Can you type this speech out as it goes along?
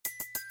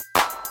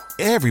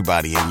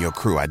Everybody in your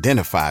crew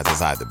identifies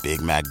as either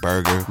Big Mac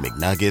Burger,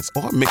 McNuggets,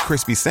 or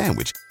McCrispy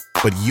Sandwich.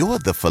 But you're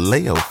the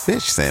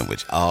Filet-O-Fish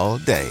Sandwich all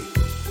day.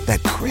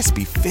 That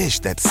crispy fish,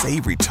 that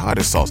savory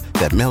tartar sauce,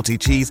 that melty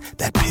cheese,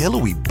 that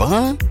pillowy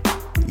bun.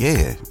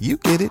 Yeah, you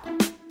get it.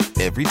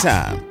 Every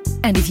time.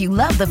 And if you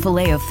love the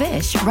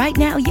Filet-O-Fish, right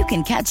now you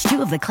can catch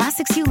two of the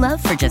classics you love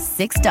for just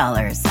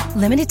 $6.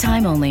 Limited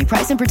time only.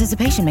 Price and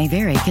participation may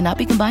vary. Cannot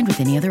be combined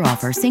with any other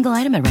offer. Single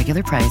item at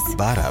regular price.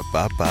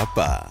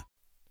 Ba-da-ba-ba-ba.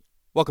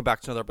 Welcome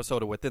back to another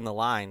episode of Within the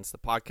Lines, the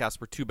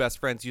podcast where two best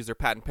friends use their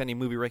patent-pending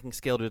movie ranking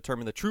scale to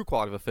determine the true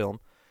quality of a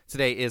film.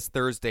 Today is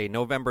Thursday,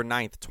 November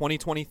 9th,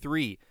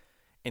 2023,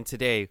 and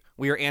today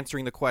we are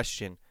answering the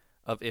question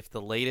of if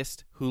the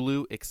latest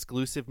Hulu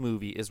exclusive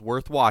movie is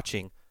worth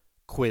watching,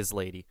 Quiz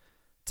Lady.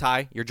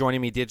 Ty, you're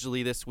joining me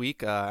digitally this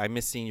week. I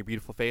miss seeing your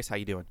beautiful face. How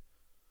you doing?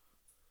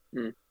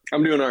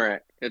 I'm doing all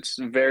right. It's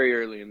very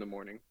early in the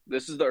morning.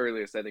 This is the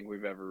earliest I think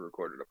we've ever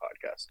recorded a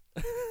podcast.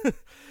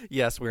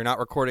 Yes, we're not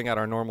recording at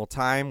our normal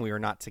time. We are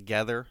not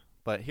together,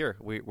 but here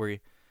we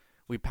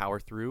power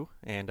through,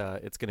 and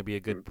it's going to be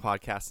a good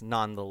podcast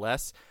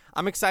nonetheless.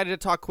 I'm excited to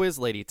talk Quiz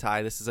Lady,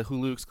 Ty. This is a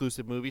Hulu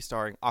exclusive movie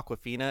starring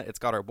Awkwafina. It's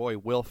got our boy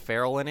Will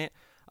Ferrell in it.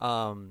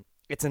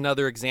 It's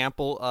another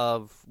example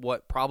of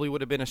what probably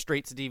would have been a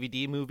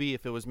straight-to-DVD movie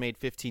if it was made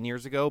 15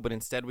 years ago, but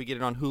instead we get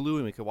it on Hulu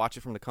and we could watch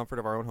it from the comfort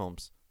of our own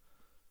homes.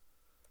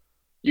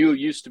 You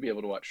used to be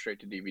able to watch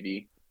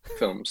straight-to-DVD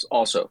films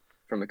also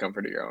from the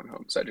comfort of your own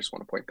home, so I just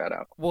want to point that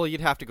out. Well, you'd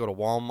have to go to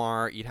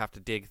Walmart, you'd have to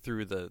dig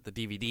through the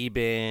DVD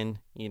bin,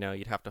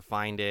 you'd have to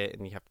find it,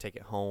 and you'd have to take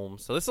it home.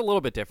 So this is a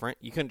little bit different.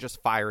 You couldn't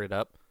just fire it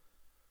up.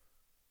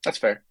 That's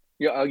fair.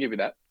 Yeah, I'll give you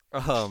that.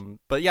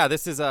 But yeah,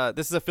 this is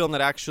a film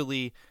that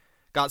actually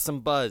got some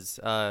buzz.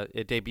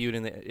 It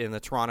debuted in the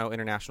Toronto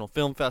International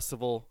Film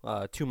Festival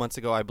 2 months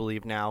ago, I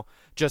believe now.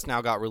 Just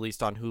now got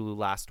released on Hulu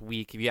last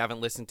week. If you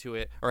haven't listened to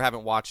it or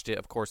haven't watched it,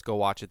 of course, go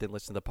watch it, then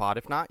listen to the pod.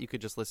 If not, you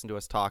could just listen to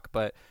us talk.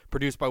 But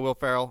produced by Will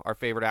Ferrell, our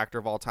favorite actor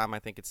of all time, I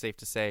think it's safe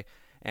to say.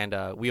 And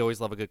we always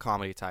love a good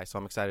comedy, Ty, so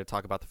I'm excited to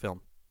talk about the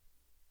film.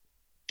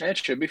 It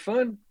should be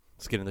fun.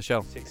 Let's get in the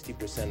show.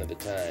 60% of the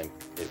time,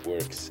 it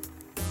works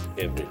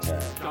every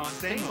time. Don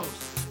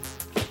Stamos.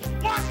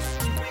 What?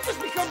 We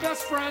just become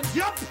best friends?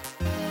 Yup.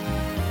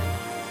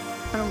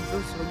 I don't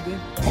feel so good.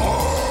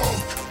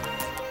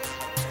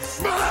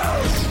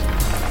 Smash!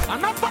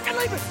 I'm not fucking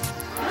leaving.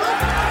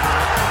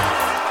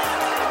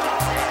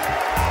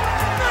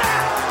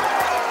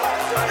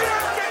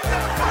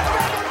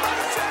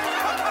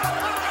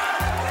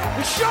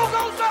 The show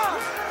goes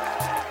on.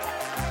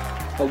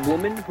 A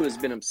woman who has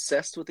been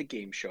obsessed with a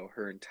game show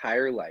her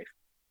entire life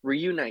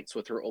reunites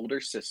with her older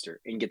sister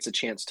and gets a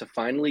chance to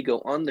finally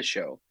go on the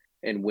show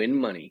and win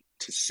money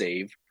to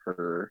save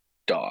her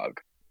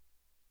dog.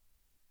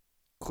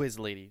 Quiz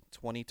Lady,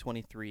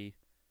 2023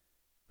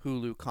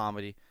 Hulu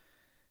comedy.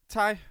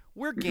 Ty,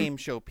 we're game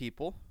show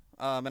people,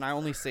 and I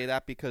only say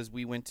that because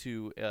we went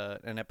to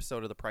an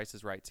episode of The Price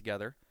is Right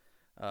together.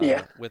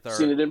 With our,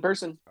 seen it in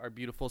person. Our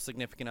beautiful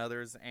significant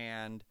others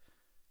and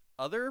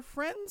other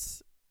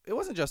friends. It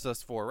wasn't just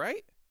us four,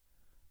 right?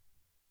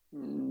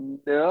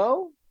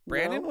 No.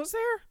 Brandon was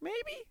there,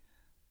 maybe?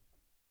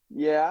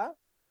 Yeah,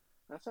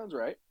 that sounds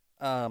right.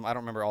 I don't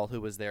remember all who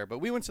was there, but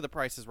we went to The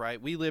Price is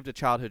Right. We lived a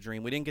childhood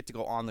dream. We didn't get to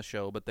go on the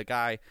show, but the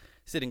guy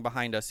sitting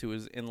behind us who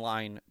was in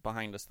line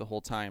behind us the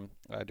whole time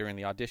during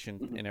the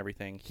audition and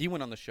everything, he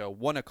went on the show,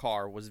 won a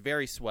car, was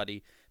very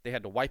sweaty. They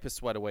had to wipe his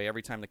sweat away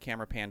every time the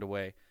camera panned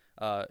away.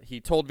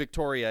 He told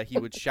Victoria he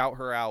would shout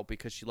her out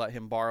because she let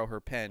him borrow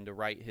her pen to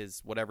write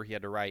his whatever he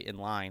had to write in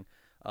line.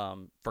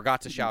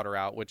 Forgot to shout her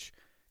out, which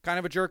kind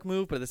of a jerk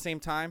move, but at the same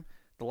time,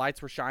 the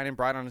lights were shining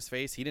bright on his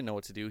face. He didn't know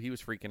what to do. He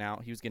was freaking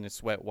out. He was getting his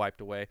sweat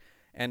wiped away.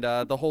 And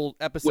the whole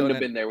episode... Wouldn't have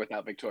been there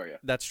without Victoria.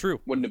 That's true.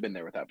 Wouldn't have been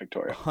there without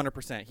Victoria.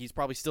 100%. He's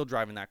probably still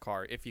driving that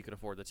car if he could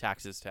afford the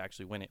taxes to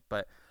actually win it.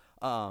 But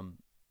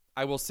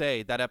I will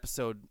say that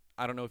episode,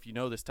 I don't know if you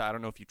know this, Ty. I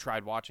don't know if you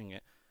tried watching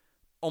it.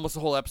 Almost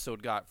the whole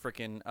episode got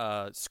freaking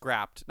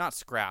scrapped. Not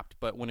scrapped,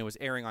 but when it was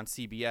airing on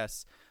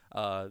CBS,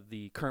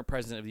 the current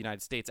president of the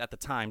United States at the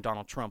time,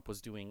 Donald Trump,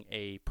 was doing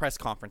a press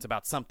conference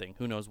about something,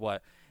 who knows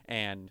what,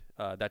 and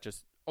that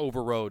just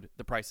overrode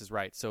The Price is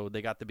Right. So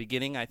they got the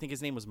beginning. I think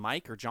his name was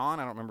Mike or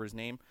John. I don't remember his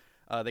name.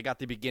 They got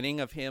the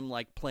beginning of him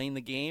like playing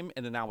the game,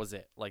 and then that was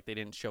it. Like they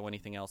didn't show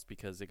anything else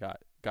because it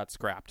got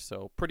scrapped.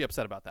 So pretty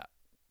upset about that.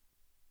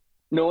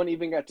 No one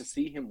even got to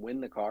see him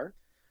win the car?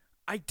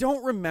 I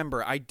don't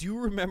remember. I do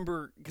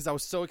remember because I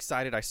was so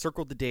excited. I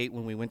circled the date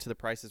when we went to The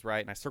Price is Right,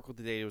 and I circled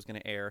the date it was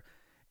going to air.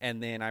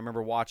 And then I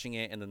remember watching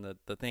it, and then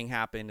the thing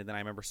happened, and then I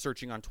remember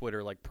searching on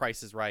Twitter, like,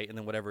 Price is Right, and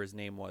then whatever his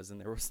name was. And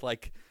there was,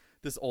 like,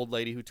 this old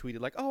lady who tweeted,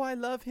 like, oh, I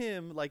love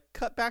him. Like,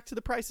 cut back to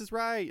The Price is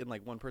Right. And,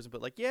 like, one person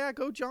put, like, yeah,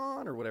 go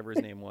John, or whatever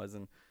his name was.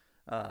 And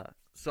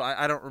so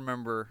I don't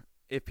remember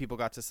if people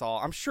got to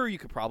saw. I'm sure you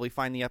could probably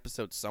find the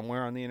episode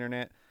somewhere on the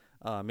internet.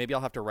 Maybe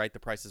I'll have to write The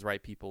Price is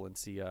Right people and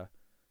see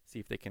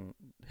if they can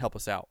help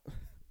us out.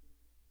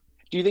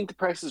 Do you think The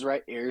Price is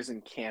Right airs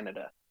in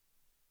Canada?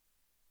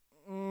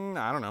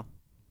 I don't know.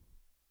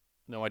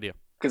 No idea.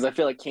 Because I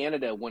feel like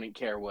Canada wouldn't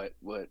care what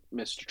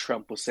Mr.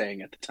 Trump was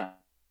saying at the time.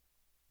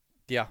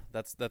 Yeah,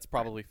 that's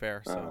probably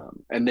fair. So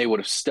and they would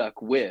have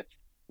stuck with,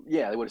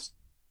 they would have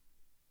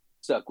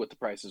stuck with The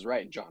Price is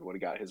Right, and John would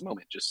have got his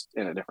moment just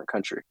in a different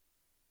country.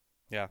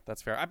 Yeah,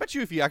 that's fair. I bet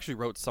you if you actually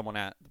wrote someone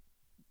at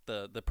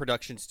the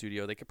production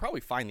studio, they could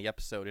probably find the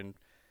episode and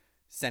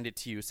send it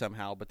to you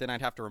somehow, but then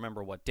I'd have to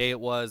remember what day it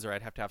was, or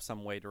I'd have to have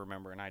some way to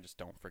remember, and I just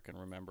don't freaking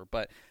remember.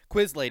 But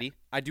Quiz Lady,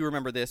 I do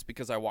remember this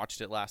because I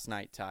watched it last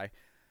night, Ty.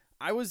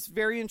 I was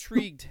very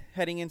intrigued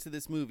heading into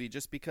this movie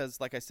just because,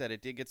 like I said,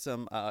 it did get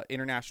some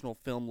international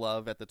film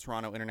love at the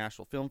Toronto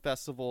International Film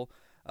Festival.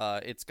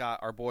 It's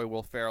got our boy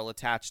Will Ferrell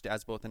attached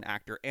as both an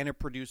actor and a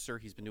producer.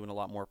 He's been doing a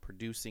lot more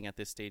producing at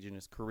this stage in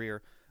his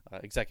career.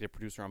 Executive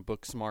producer on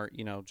Booksmart,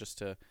 just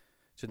to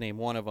name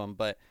one of them.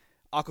 But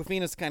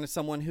Awkwafina is kind of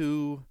someone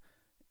who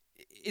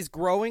is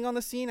growing on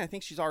the scene. I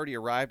think she's already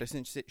arrived. I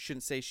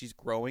shouldn't say she's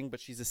growing, but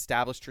she's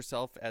established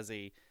herself as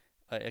a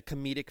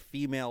comedic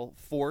female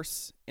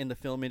force in the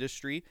film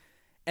industry.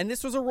 And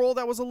this was a role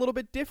that was a little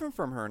bit different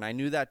from her, and I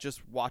knew that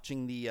just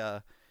watching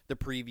the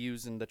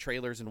previews and the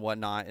trailers and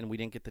whatnot, and we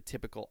didn't get the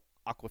typical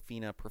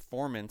Awkwafina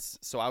performance.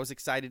 So I was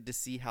excited to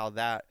see how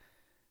that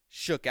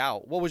shook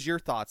out. What was your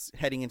thoughts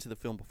heading into the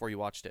film before you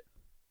watched it?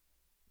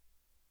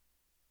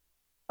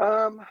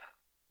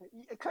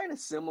 Kind of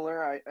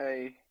similar.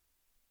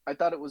 I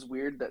thought it was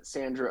weird that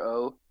Sandra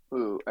Oh,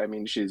 who, I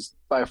mean, she's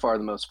by far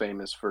the most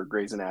famous for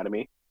Grey's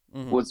Anatomy,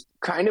 was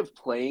kind of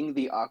playing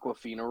the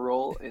Awkwafina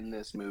role in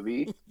this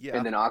movie. Yeah.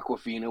 And then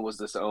Awkwafina was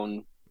this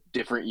own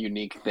different,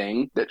 unique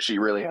thing that she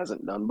really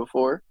hasn't done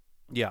before.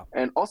 Yeah.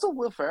 And also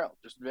Will Ferrell,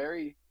 just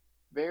very,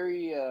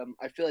 very,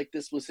 I feel like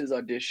this was his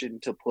audition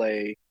to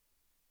play,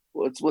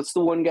 what's the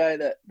one guy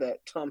that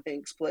Tom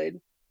Hanks played?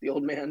 The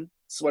old man,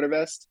 sweater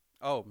vest?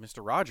 Oh,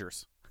 Mr.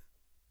 Rogers.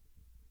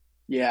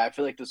 Yeah, I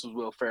feel like this was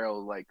Will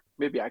Ferrell. Like,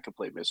 maybe I could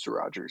play Mr.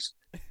 Rogers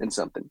in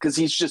something. Because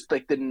he's just,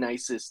 like, the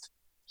nicest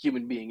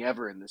human being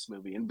ever in this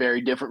movie. And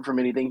very different from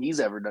anything he's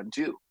ever done,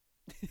 too.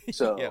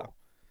 So, yeah.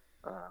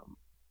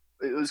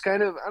 It was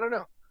kind of, I don't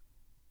know.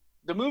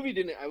 The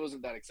movie I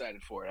wasn't that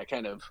excited for it. I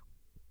kind of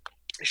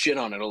shit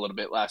on it a little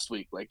bit last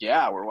week. Like,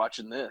 yeah, we're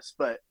watching this.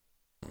 But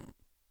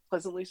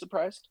pleasantly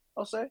surprised,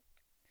 I'll say,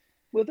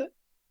 with it.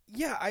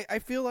 Yeah, I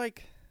feel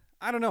like,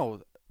 I don't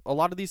know, a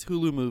lot of these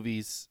Hulu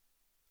movies,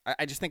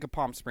 I just think of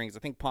Palm Springs. I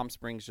think Palm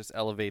Springs just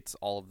elevates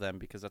all of them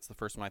because that's the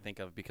first one I think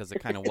of, because it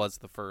kind of was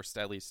the first,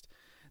 at least,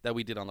 that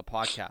we did on the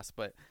podcast.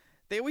 But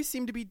they always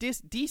seem to be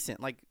decent.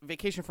 Like,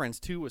 Vacation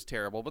Friends 2 was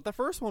terrible, but the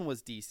first one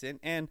was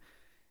decent. And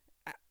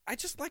I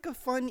just like a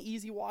fun,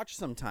 easy watch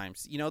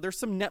sometimes. There's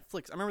some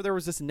Netflix. I remember there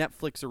was this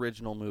Netflix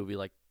original movie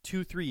like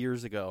 2-3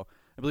 years ago.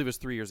 I believe it was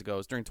 3 years ago. It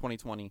was during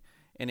 2020.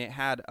 And it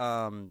had,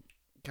 I'm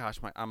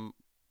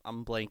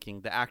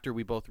blanking. The actor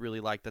we both really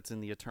like that's in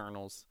the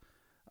Eternals.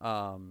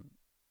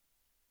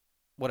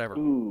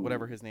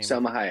 Whatever his name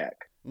Selma is. Hayek.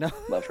 No.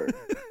 Love her.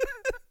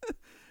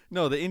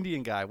 No, the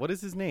Indian guy. What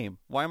is his name?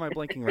 Why am I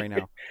blanking right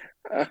now?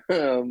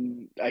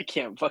 I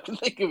can't fucking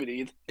think of it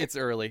either. It's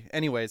early.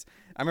 Anyways,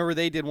 I remember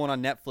they did one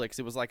on Netflix.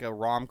 It was like a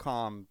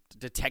rom-com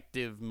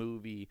detective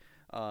movie.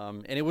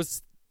 And it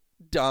was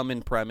dumb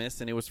in premise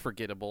and it was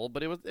forgettable,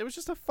 but it was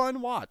just a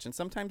fun watch. And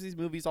sometimes these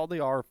movies, all they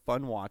are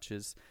fun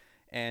watches.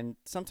 And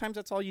sometimes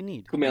that's all you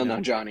need. Kumail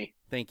Nanjiani.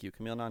 Thank you,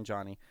 Kumail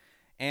Nanjiani.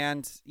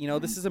 And,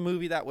 this is a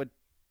movie that would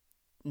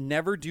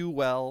never do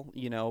well,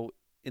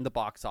 in the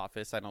box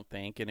office, I don't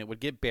think, and it would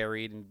get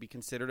buried and be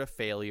considered a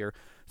failure.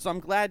 So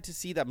I'm glad to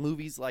see that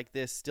movies like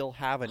this still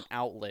have an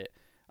outlet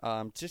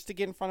just to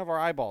get in front of our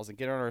eyeballs and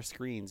get on our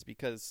screens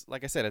because,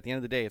 like I said, at the end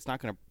of the day, it's not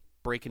going to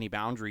break any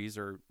boundaries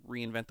or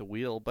reinvent the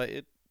wheel, but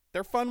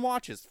they're fun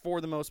watches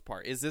for the most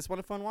part. Is this one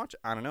a fun watch?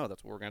 I don't know.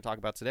 That's what we're going to talk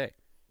about today.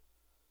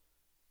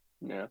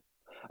 Yeah.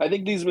 I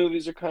think these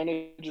movies are kind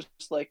of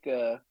just like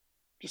a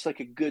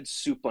good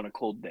soup on a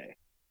cold day.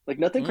 Like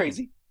nothing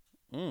crazy.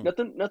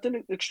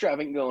 Nothing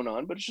extravagant going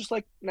on, but it's just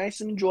like nice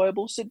and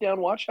enjoyable. Sit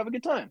down, watch, have a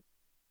good time.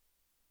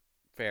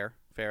 Fair.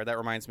 That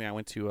reminds me, I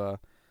went to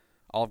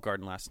Olive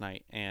Garden last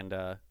night and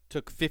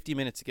took 50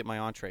 minutes to get my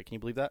entree. Can you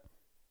believe that?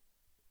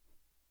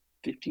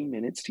 15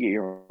 minutes to get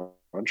your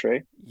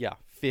entree? Yeah,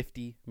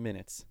 50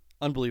 minutes.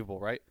 Unbelievable,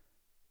 right?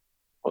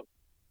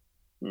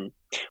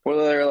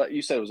 Well,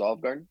 you said it was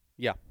Olive Garden?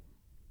 Yeah.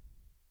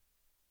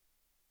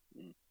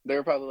 They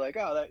were probably like,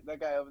 oh, that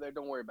guy over there,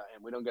 don't worry about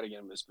him. We don't got to get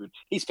him his food.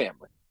 He's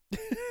family.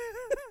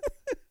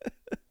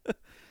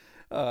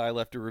 I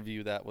left a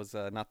review that was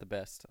not the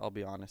best, I'll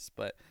be honest.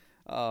 But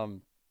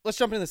let's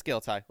jump into the scale,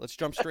 Ty. Let's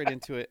jump straight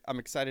into it. I'm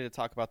excited to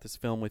talk about this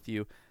film with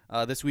you.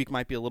 This week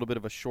might be a little bit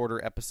of a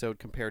shorter episode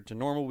compared to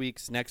normal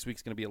weeks. Next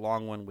week's going to be a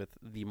long one with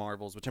The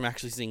Marvels, which I'm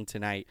actually seeing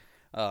tonight.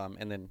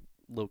 And then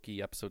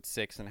Loki episode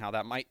 6 and how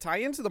that might tie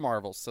into The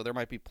Marvels. So there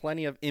might be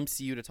plenty of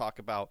MCU to talk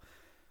about.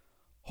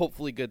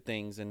 Hopefully good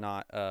things and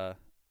not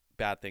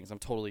bad things. I'm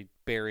totally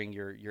burying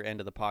your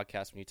end of the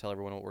podcast when you tell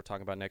everyone what we're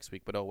talking about next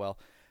week, but oh well.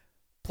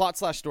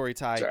 Plot/story,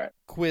 Ty. Right.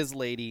 Quiz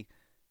Lady.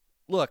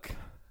 Look,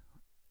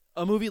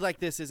 a movie like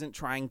this isn't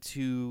trying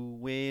to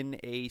win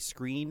a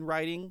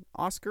screenwriting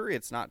Oscar.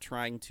 It's not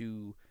trying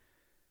to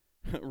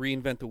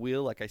reinvent the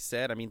wheel, like I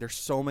said. I mean, there's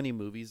so many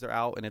movies that are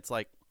out, and it's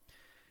like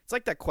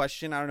that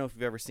question. I don't know if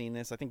you've ever seen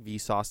this. I think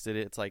Vsauce did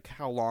it. It's like,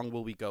 how long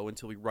will we go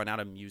until we run out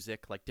of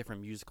music, like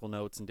different musical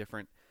notes and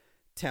different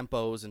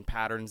tempos and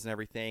patterns and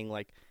everything?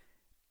 Like,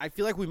 I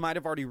feel like we might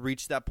have already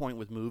reached that point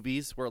with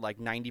movies where like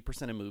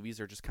 90% of movies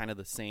are just kind of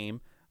the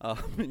same.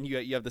 And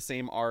you have the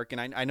same arc.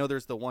 And I know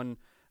there's the one,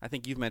 I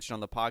think you've mentioned on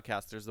the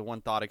podcast, there's the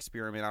one thought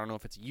experiment. I don't know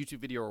if it's a YouTube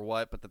video or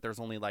what, but that there's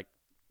only like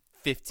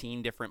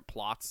 15 different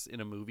plots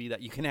in a movie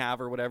that you can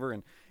have or whatever,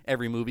 and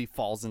every movie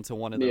falls into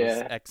one of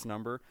those X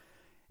number.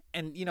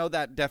 And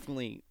that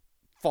definitely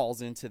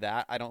falls into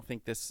that. I don't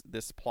think this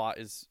plot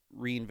is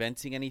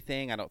reinventing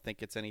anything. I don't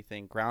think it's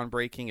anything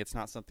groundbreaking. It's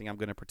not something I'm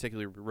going to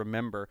particularly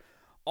remember.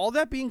 All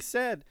that being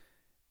said,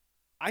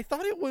 I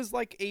thought it was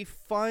like a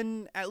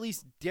fun, at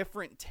least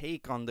different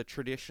take on the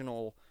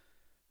traditional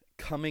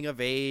coming of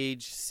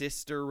age,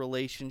 sister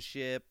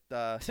relationship,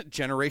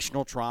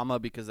 generational trauma,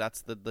 because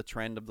that's the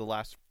trend of the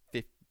last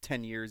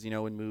 10 years,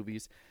 in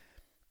movies.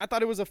 I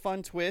thought it was a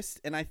fun twist,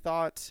 and I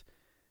thought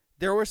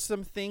there were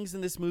some things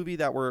in this movie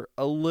that were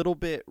a little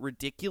bit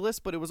ridiculous,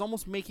 but it was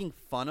almost making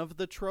fun of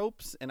the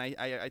tropes, and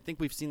I think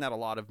we've seen that a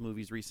lot of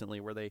movies recently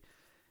where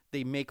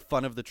they make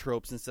fun of the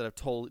tropes instead of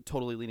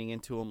totally leaning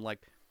into them,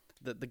 like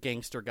the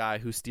gangster guy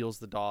who steals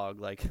the dog,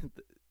 like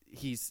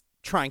he's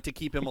trying to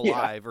keep him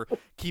alive or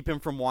keep him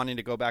from wanting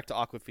to go back to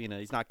Aquafina.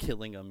 He's not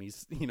killing him.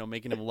 He's,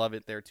 making him love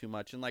it there too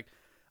much. And like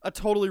a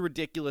totally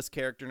ridiculous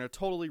character and a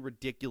totally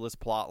ridiculous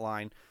plot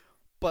line,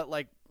 but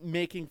like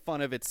making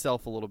fun of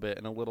itself a little bit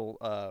and a little,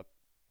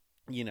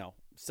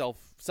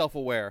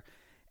 self-aware.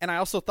 And I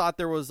also thought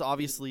there was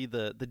obviously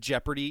the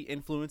Jeopardy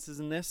influences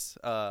in this.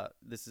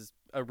 This is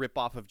a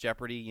ripoff of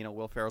Jeopardy.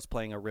 Will Ferrell's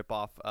playing a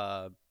ripoff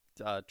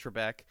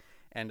Trebek.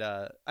 And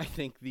I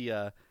think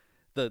the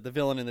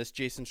villain in this,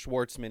 Jason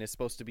Schwartzman, is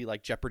supposed to be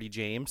like Jeopardy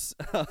James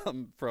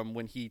from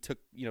when he took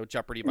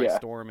Jeopardy by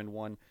storm and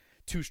won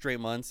 2 straight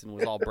months and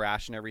was all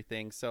brash and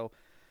everything. So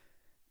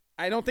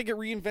I don't think it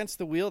reinvents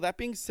the wheel. That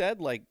being said,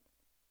 like,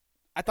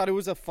 I thought it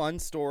was a fun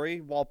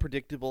story, while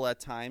predictable at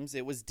times.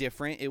 It was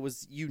different. It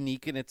was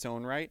unique in its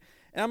own right,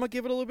 and I'm gonna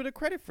give it a little bit of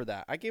credit for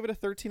that. I gave it a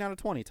 13 out of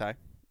 20. Ty.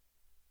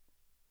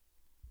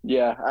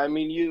 Yeah, I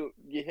mean, you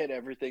hit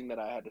everything that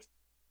I had to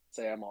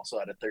say. I'm also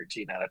at a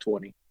 13 out of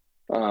 20.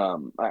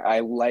 I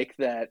like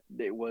that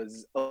it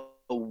was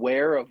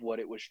aware of what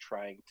it was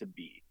trying to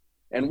be.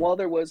 And while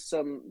there was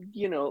some,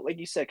 like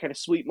you said, kind of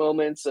sweet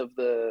moments of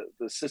the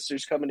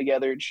sisters coming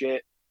together and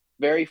shit,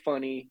 very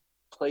funny,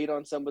 played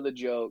on some of the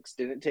jokes,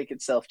 didn't take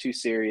itself too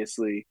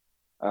seriously.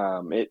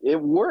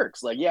 It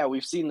works. Like, yeah,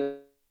 we've seen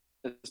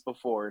this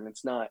before, and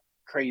it's not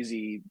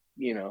crazy,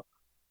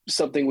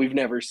 something we've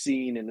never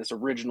seen in this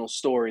original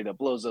story that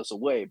blows us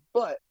away.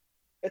 But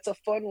it's a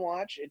fun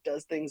watch. It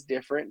does things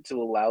different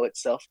to allow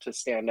itself to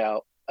stand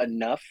out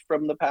enough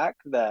from the pack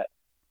that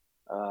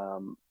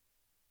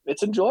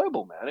it's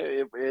enjoyable,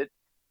 man.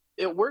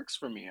 It works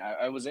for me.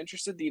 I was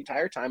interested the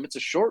entire time. It's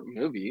a short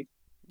movie.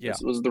 Yeah,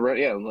 it was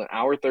an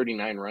hour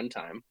 39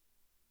 runtime.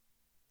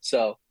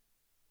 So,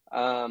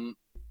 I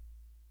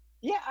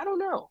don't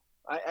know.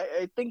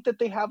 I think that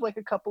they have like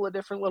a couple of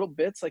different little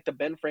bits, like the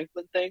Ben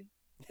Franklin thing,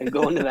 and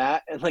go into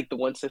that, and like the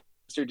one sister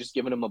just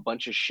giving him a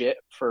bunch of shit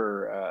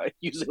for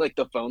using like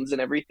the phones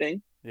and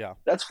everything. Yeah,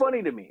 that's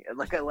funny to me, and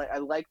like I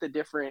like the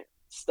different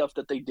stuff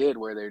that they did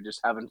where they're just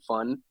having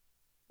fun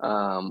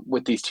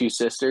with these two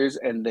sisters,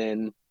 and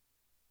then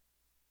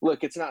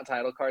look, it's not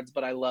title cards,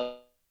 but I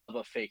love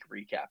a fake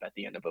recap at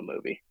the end of a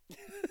movie.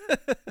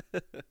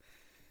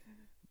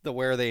 The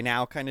where are they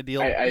now kind of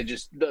deal. I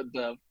just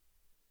the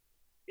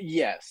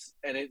yes,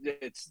 and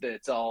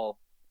it's all,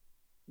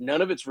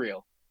 none of it's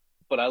real,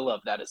 but I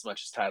love that as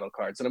much as title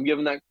cards, and I'm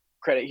giving that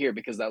credit here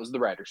because that was the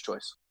writer's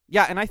choice.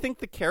 Yeah, and I think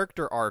the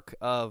character arc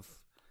of,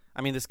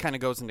 I mean, this kind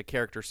of goes into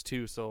characters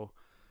too, so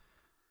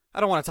I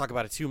don't want to talk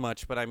about it too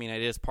much, but I mean,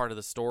 it is part of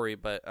the story,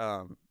 but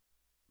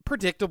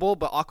predictable,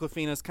 but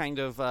Awkwafina's kind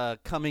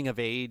of coming of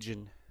age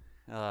and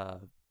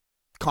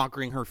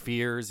conquering her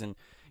fears and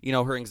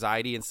her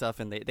anxiety and stuff,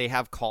 and they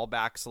have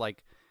callbacks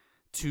like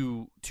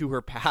to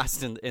her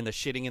past and the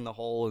shitting in the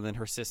hole, and then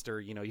her sister,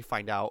 you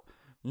find out,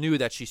 knew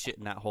that she shit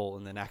in that hole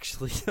and then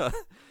actually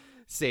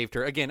saved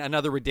her. Again,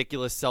 another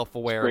ridiculous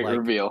self-aware great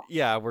reveal.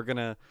 Yeah, we're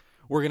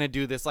gonna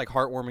do this like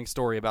heartwarming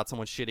story about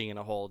someone shitting in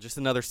a hole. Just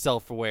another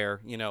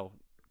self-aware,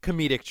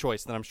 comedic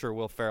choice that I'm sure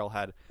Will Ferrell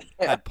had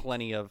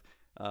plenty of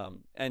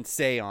and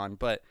say on.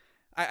 But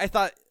I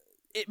thought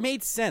it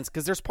made sense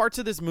because there's parts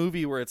of this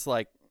movie where it's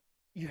like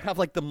you have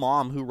like the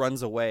mom who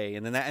runs away,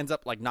 and then that ends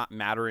up like not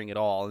mattering at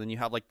all, and then you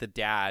have like the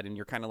dad, and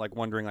you're kind of like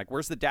wondering like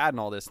where's the dad and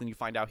all this, and then you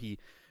find out he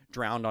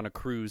drowned on a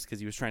cruise because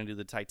he was trying to do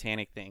the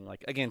Titanic thing.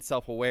 Like, again,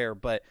 self-aware,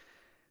 but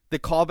the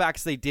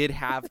callbacks they did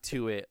have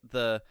to it,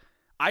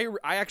 I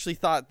actually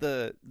thought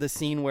the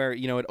scene where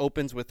it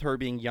opens with her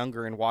being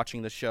younger and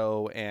watching the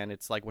show, and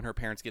it's like when her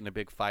parents get in a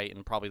big fight,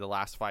 and probably the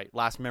last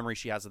memory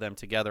she has of them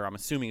together, I'm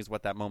assuming, is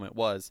what that moment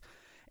was.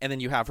 and then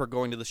you have her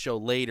going to the show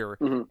later,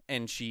 Mhm.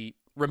 and she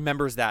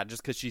remembers that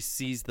just because she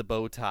sees the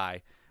bow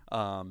tie,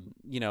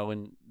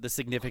 and the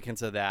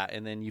significance of that.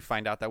 And then you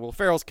find out that Will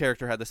Ferrell's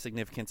character had the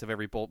significance of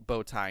every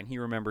bow tie, and he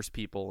remembers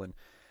people. And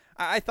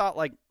I thought,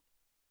 like,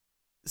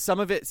 some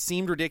of it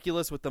seemed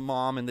ridiculous with the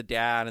mom and the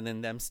dad, and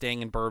then them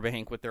staying in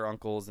Burbank with their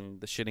uncles and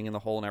the shitting in the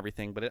hole and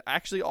everything. But it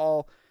actually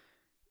all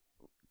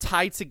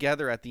tied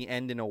together at the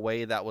end in a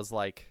way that was,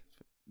 like,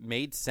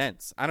 made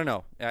sense. I don't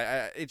know.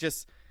 It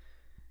just,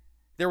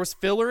 there was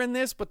filler in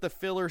this, but the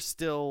filler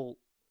still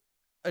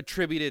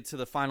attributed to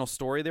the final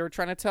story they were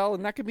trying to tell,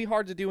 and that could be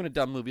hard to do in a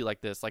dumb movie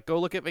like this. Like, go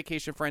look at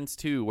Vacation Friends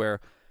 2, where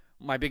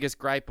my biggest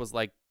gripe was,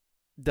 like,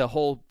 the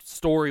whole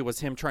story was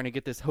him trying to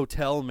get this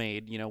hotel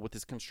made, with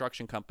his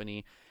construction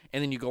company,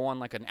 and then you go on,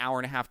 like, an hour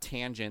and a half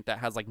tangent that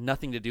has, like,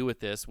 nothing to do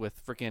with this,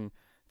 with freaking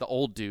the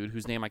old dude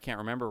whose name I can't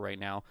remember right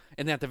now,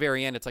 and then at the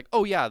very end it's like,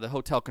 oh yeah, the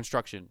hotel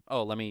construction,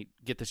 oh, let me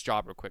get this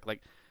job real quick.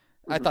 Like,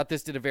 I thought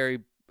this did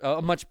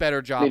a much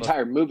better job. The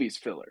entire movie's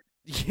filler.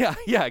 Yeah,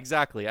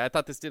 exactly. I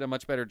thought this did a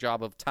much better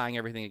job of tying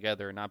everything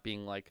together and not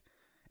being like,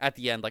 at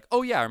the end, like,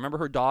 oh yeah, remember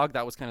her dog?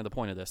 That was kind of the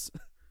point of this.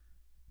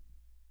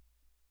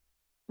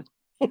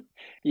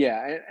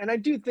 Yeah, and I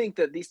do think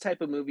that these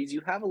type of movies,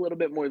 you have a little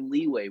bit more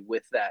leeway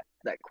with that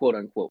quote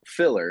unquote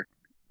filler,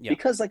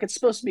 because, like, it's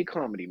supposed to be a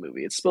comedy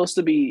movie. It's supposed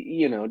to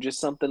be, just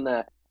something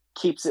that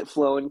keeps it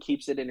flowing,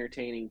 keeps it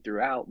entertaining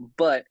throughout.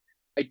 But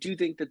I do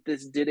think that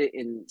this did it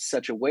in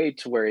such a way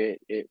to where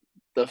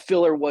the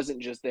filler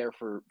wasn't just there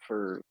for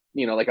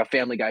like a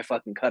Family Guy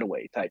fucking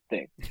cutaway type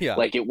thing. Yeah.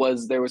 Like,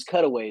 there was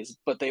cutaways,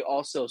 but they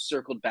also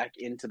circled back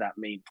into that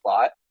main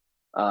plot,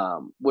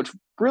 which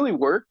really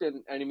worked.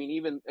 And I mean,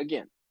 even,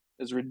 again,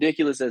 as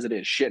ridiculous as it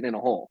is, shitting in a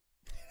hole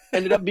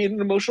ended up being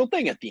an emotional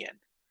thing at the end.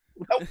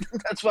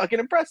 That's fucking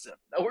impressive.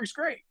 That works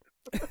great.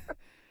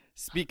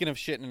 Speaking of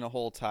shitting in a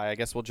hole, Ty, I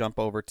guess we'll jump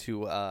over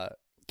to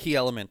key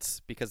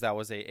elements, because that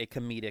was a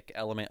comedic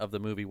element of the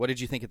movie. What did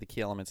you think of the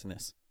key elements in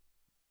this?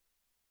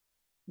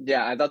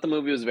 Yeah, I thought the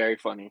movie was very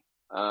funny.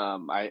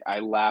 I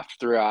laughed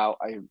throughout.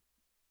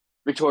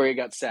 Victoria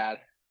got sad.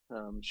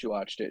 She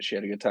watched it. She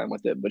had a good time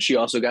with it, but she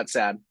also got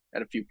sad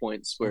at a few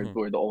points where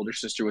the older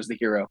sister was the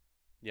hero.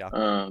 Yeah.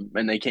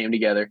 And they came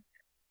together.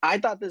 I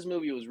thought this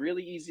movie was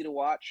really easy to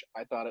watch.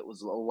 I thought it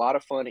was a lot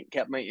of fun. It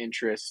kept my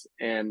interest,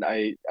 and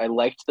I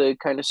liked the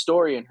kind of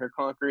story and her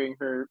conquering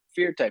her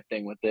fear type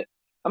thing with it.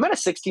 I'm at a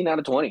 16 out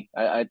of 20.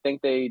 I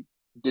think they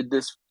did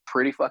this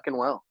pretty fucking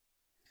well.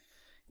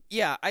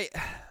 Yeah,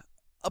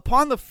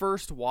 upon the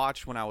first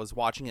watch, when I was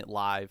watching it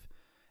live,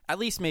 at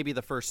least maybe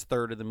the first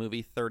third of the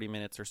movie, 30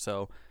 minutes or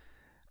so,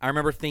 I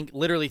remember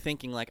literally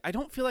thinking, like, I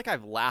don't feel like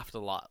I've laughed a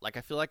lot. Like,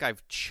 I feel like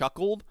I've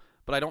chuckled,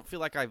 but I don't feel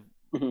like I've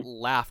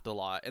laughed a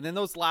lot. And then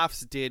those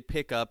laughs did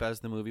pick up as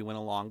the movie went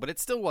along, but it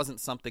still wasn't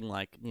something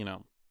like,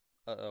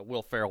 a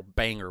Will Ferrell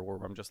banger where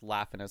I'm just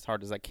laughing as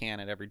hard as I can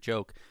at every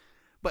joke.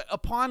 But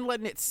upon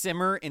letting it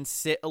simmer and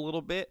sit a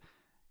little bit,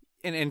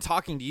 and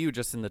talking to you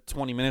just in the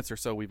 20 minutes or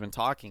so we've been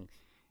talking,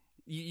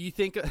 you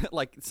think,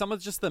 like, some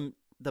of just the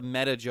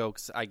meta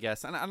jokes, I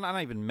guess, and I'm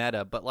not even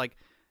meta, but, like,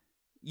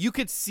 you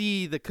could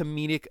see the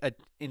comedic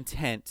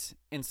intent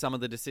in some of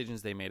the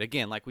decisions they made.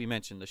 Again, like we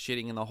mentioned, the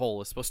shitting in the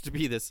hole is supposed to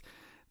be this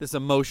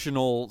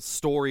emotional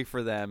story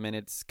for them, and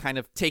it's kind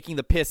of taking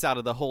the piss out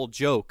of the whole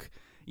joke,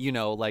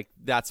 like,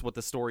 that's what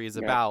the story is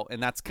about,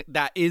 and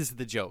that is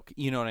the joke,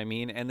 you know what I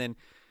mean? And then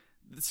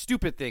the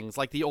stupid things,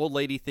 like the old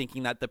lady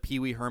thinking that the Pee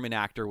Wee Herman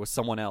actor was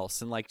someone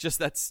else, and, like, just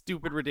that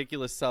stupid,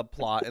 ridiculous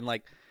subplot, and,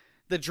 like,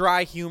 the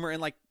dry humor,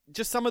 and, like,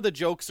 just some of the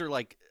jokes are,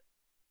 like,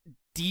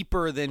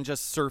 deeper than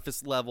just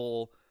surface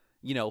level,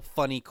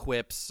 funny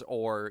quips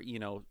or,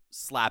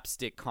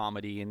 slapstick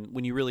comedy. And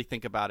when you really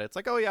think about it, it's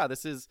like, oh yeah,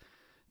 this is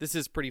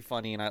pretty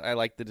funny, and I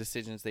like the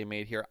decisions they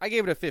made here. I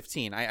gave it a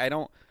 15. I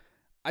don't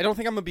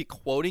think I'm gonna be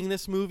quoting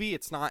this movie.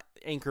 It's not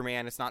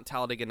Anchorman, it's not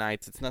Talladega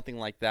Nights, it's nothing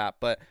like that,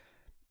 but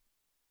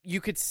you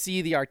could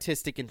see the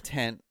artistic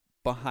intent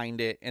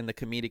behind it and the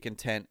comedic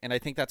intent, and I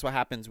think that's what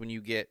happens when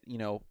you get,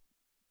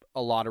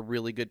 a lot of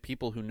really good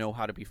people who know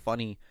how to be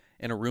funny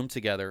in a room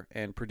together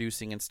and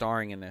producing and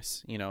starring in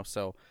this,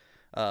 so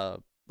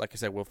like I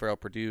said, Will Ferrell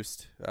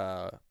produced.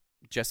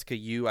 Jessica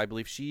Yu, I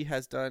believe she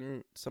has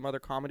done some other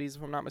comedies,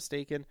 if I'm not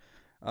mistaken.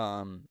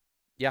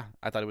 Yeah,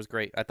 I thought it was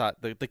great. I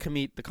thought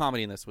the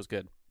comedy in this was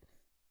good.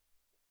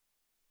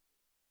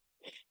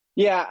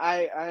 Yeah,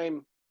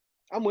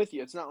 I'm with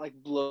you. It's not like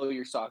blow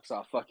your socks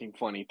off fucking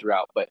funny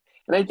throughout,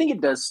 and I think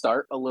it does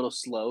start a little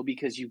slow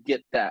because you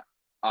get that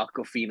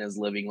Awkwafina's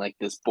living like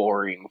this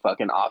boring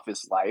fucking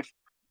office life,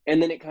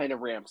 and then it kind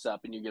of ramps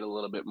up and you get a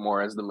little bit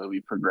more as the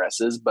movie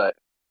progresses. But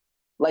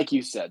like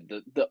you said,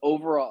 the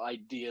overall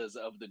ideas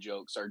of the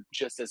jokes are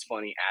just as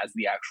funny as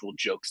the actual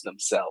jokes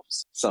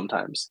themselves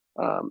sometimes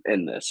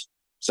in this.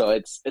 So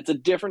it's a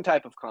different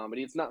type of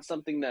comedy. It's not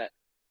something that,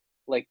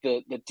 like,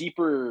 the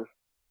deeper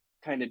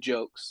kind of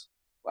jokes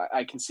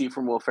I can see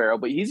from Will Ferrell,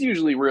 but he's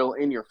usually real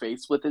in your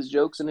face with his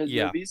jokes in his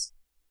movies.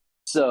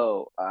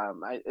 So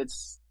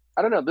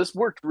I don't know. This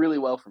worked really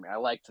well for me. I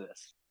liked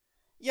this.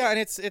 Yeah, and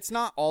it's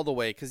not all the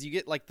way, because you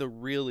get, like, the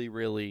really,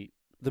 really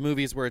the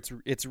movies where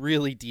it's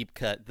really deep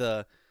cut,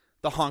 the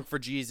honk for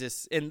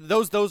Jesus, and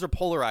those are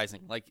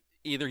polarizing. Like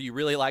either you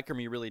really like them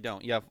or you really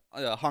don't. You have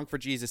honk for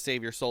Jesus,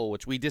 save your soul,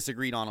 which we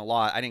disagreed on a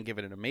lot. I didn't give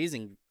it an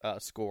amazing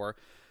score,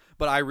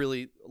 but I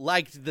really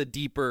liked the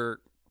deeper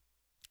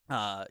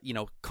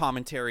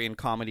commentary and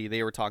comedy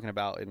they were talking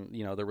about, and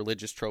the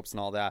religious tropes and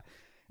all that.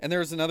 And there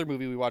was another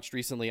movie we watched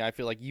recently I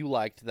feel like you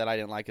liked that I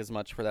didn't like as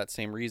much for that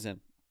same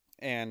reason.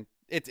 And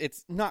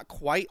it's not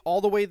quite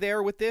all the way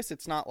there with this.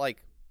 It's not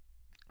like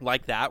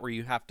that where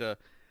you have to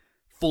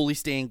fully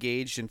stay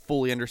engaged and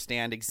fully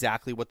understand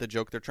exactly what the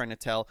joke they're trying to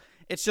tell.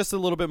 It's just a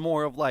little bit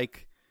more of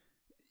like,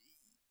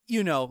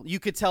 you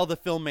could tell the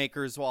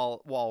filmmakers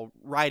while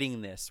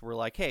writing this were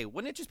like, hey,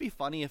 wouldn't it just be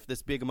funny if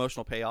this big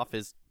emotional payoff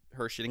is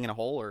her shitting in a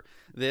hole or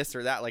this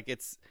or that? Like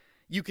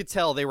you could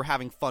tell they were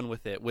having fun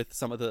with it, with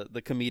some of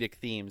the comedic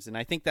themes. And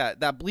I think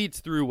that bleeds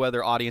through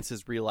whether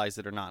audiences realize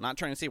it or not. Not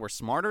trying to say we're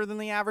smarter than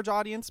the average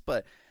audience,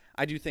 but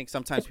I do think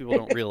sometimes people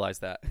don't realize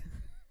that.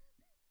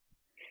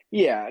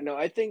 Yeah, no,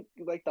 I think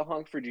like the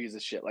honk for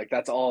Jesus shit, like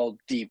that's all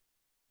deep.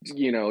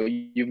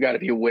 You've got to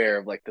be aware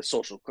of like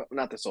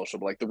not the social,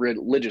 but like the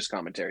religious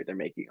commentary they're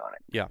making on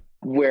it. Yeah.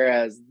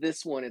 Whereas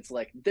this one, it's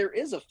like there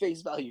is a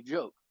face value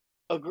joke.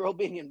 A girl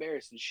being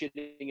embarrassed and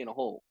shitting in a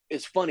hole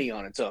is funny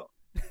on its own.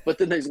 But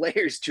then there's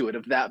layers to it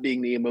of that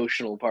being the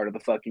emotional part of the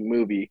fucking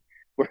movie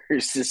where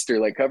her sister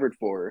like covered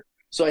for her.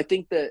 So I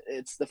think that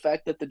it's the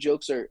fact that the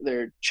jokes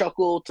they're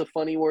chuckle to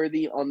funny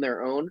worthy on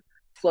their own,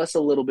 plus a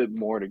little bit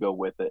more to go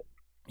with it.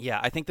 Yeah,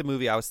 I think the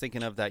movie I was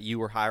thinking of that you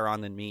were higher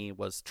on than me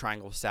was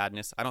Triangle of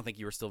Sadness. I don't think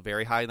you were still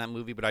very high in that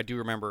movie, but I do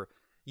remember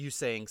you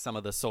saying some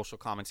of the social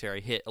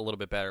commentary hit a little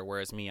bit better,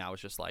 whereas me, I was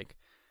just like,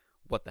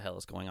 what the hell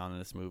is going on in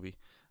this movie?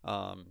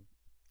 God,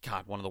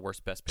 one of the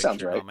worst Best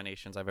Picture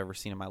nominations I've ever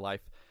seen in my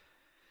life.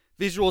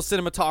 Visual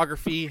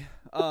cinematography.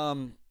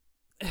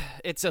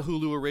 It's a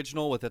Hulu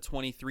original with a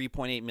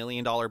 $23.8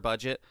 million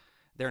budget.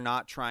 They're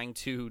not trying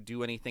to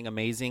do anything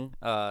amazing.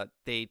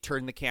 They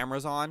turned the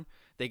cameras on.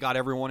 They got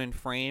everyone in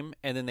frame,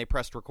 and then they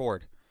pressed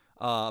record.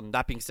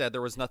 That being said,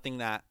 there was nothing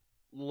that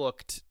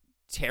looked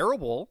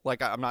terrible.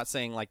 Like I'm not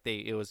saying like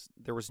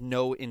there was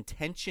no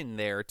intention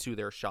there to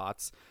their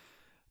shots,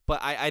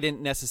 but I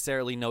didn't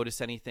necessarily notice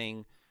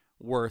anything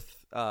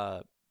worth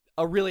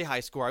a really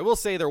high score. I will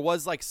say there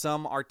was like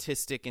some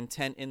artistic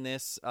intent in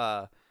this.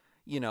 I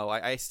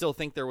still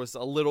think there was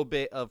a little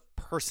bit of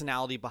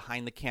personality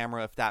behind the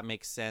camera, if that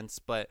makes sense.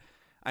 But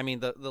I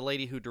mean, the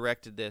lady who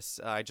directed this,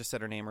 I just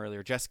said her name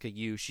earlier, Jessica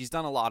Yu. She's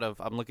done a lot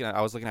of. I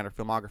was looking at her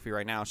filmography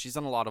right now. She's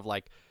done a lot of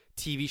like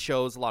TV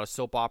shows, a lot of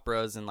soap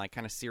operas, and like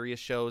kind of serious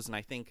shows. And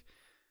I think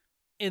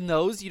in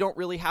those, you don't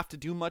really have to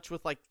do much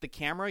with like the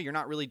camera. You're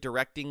not really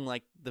directing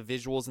like the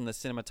visuals and the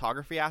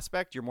cinematography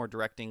aspect. You're more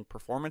directing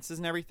performances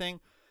and everything.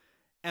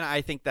 And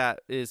I think that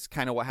is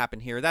kind of what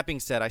happened here. That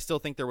being said, I still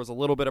think there was a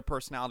little bit of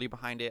personality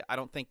behind it. I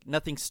don't think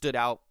nothing stood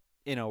out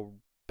in a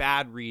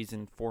bad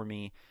reason for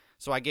me.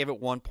 So I gave it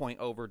 1 point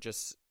over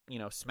just,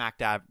 smack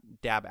dab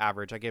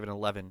average. I gave it an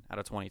 11 out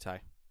of 20,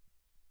 Ty.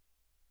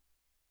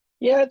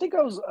 Yeah, I think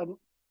I was,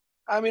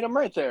 I'm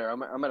right there.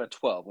 I'm at a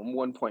 12. I'm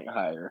 1 point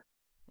higher.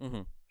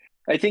 Mm-hmm.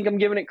 I think I'm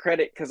giving it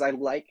credit because I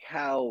like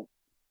how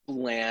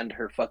bland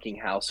her fucking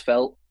house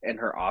felt and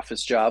her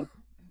office job.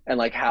 And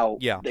like how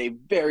they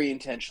very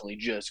intentionally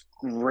just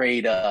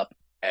grade up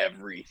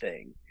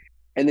everything.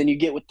 And then you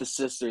get with the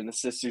sister, and the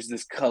sister's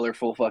this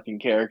colorful fucking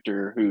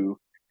character who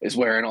is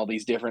wearing all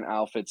these different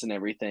outfits and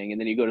everything. And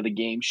then you go to the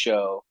game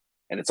show,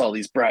 and it's all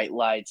these bright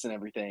lights and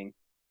everything.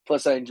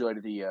 Plus, I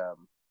enjoyed the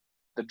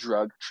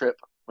drug trip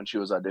when she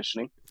was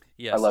auditioning.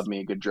 Yes. I love me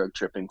a good drug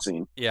tripping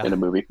scene in a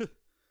movie.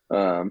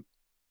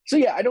 So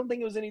yeah, I don't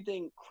think it was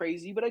anything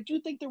crazy, but I do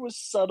think there was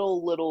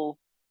subtle little,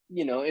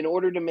 in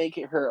order to make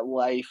her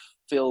life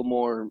feel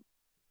more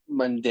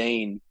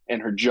mundane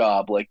and her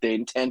job, like they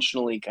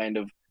intentionally kind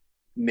of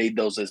made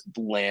those as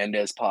bland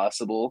as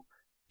possible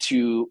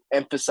to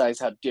emphasize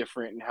how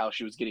different and how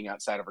she was getting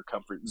outside of her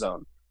comfort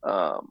zone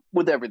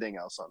with everything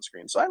else on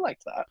screen. So I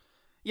liked that.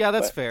 Yeah,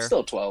 that's fair.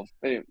 Still 12.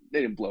 They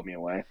didn't blow me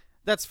away.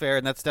 That's fair,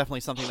 and that's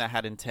definitely something that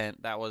had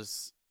intent. That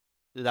was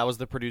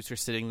the producer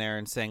sitting there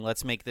and saying,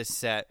 let's make this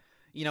set.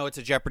 It's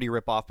a Jeopardy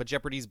ripoff, but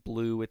Jeopardy's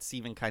blue. It's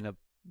even kind of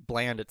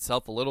bland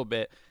itself a little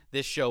bit.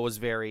 This show was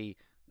very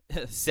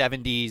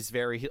 70s,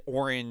 very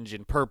orange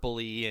and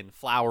purpley and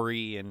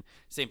flowery, and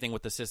same thing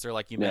with the sister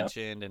like you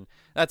mentioned. And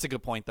that's a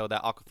good point, though,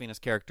 that Awkwafina's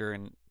character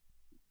and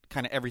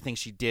kind of everything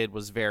she did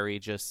was very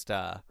just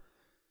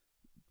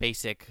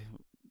basic,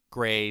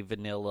 gray,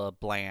 vanilla,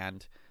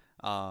 bland.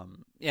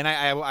 And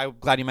I'm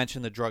glad you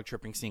mentioned the drug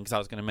tripping scene because I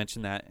was going to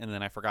mention that and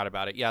then I forgot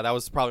about it. Yeah, that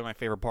was probably my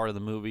favorite part of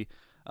the movie.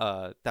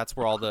 That's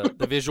where all the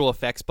visual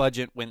effects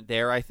budget went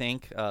there, I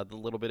think. The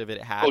little bit of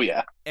it had. Oh,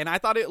 yeah. And I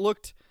thought it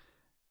looked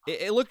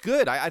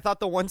good. I thought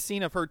the one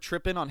scene of her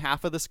tripping on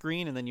half of the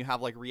screen and then you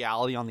have like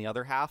reality on the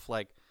other half.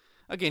 Like,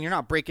 again, you're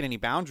not breaking any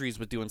boundaries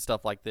with doing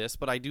stuff like this,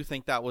 but I do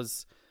think that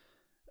was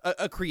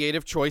a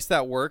creative choice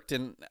that worked.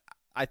 And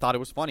I thought it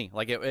was funny.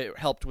 Like it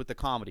helped with the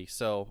comedy.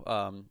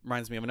 So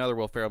reminds me of another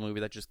Will Ferrell movie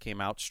that just came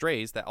out,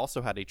 Strays, that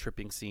also had a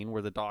tripping scene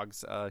where the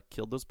dogs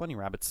killed those bunny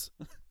rabbits.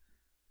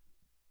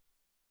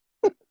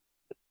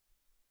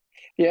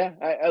 Yeah,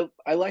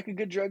 I like a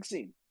good drug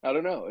scene. I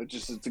don't know.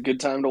 It's a good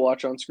time to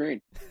watch on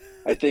screen.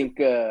 I think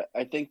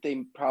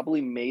they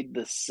probably made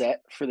the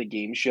set for the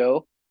game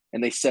show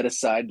and they set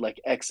aside like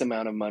X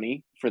amount of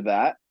money for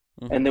that.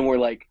 Mm-hmm. And then we're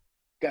like,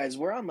 guys,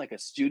 we're on like a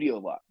studio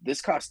lot.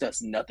 This cost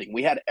us nothing.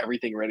 We had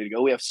everything ready to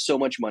go. We have so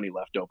much money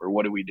left over.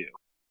 What do we do?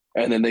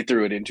 And then they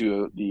threw it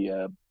into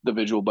the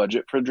visual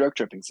budget for the drug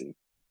tripping scene.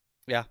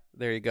 Yeah,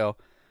 there you go.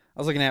 I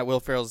was looking at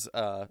Will Ferrell's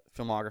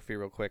filmography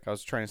real quick. I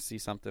was trying to see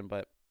something,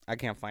 but I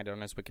can't find it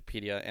on his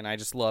Wikipedia. And I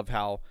just love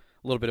how,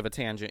 a little bit of a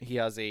tangent, he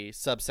has a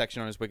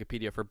subsection on his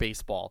Wikipedia for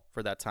baseball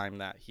for that time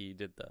that he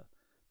did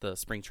the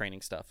spring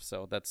training stuff.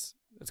 So that's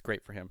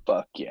great for him.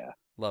 Fuck yeah.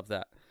 Love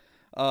that.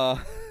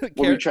 What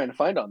were you trying to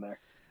find on there?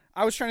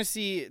 I was trying to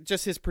see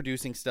just his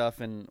producing stuff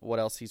and what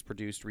else he's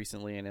produced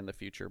recently and in the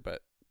future,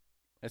 but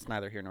it's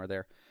neither here nor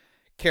there.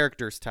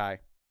 Characters, Ty.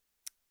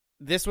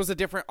 This was a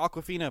different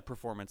Awkwafina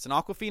performance. And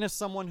Awkwafina's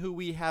someone who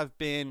we have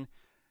been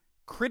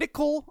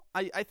critical.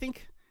 I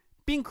think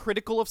being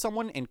critical of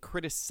someone and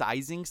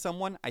criticizing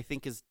someone, I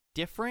think, is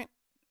different.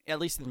 At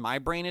least in my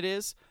brain it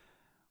is.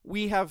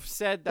 We have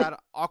said that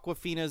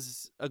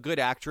Awkwafina's a good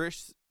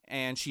actress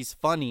and she's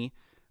funny,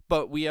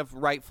 but we have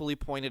rightfully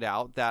pointed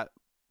out that,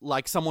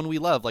 like someone we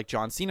love, like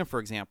John Cena, for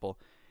example,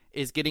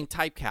 is getting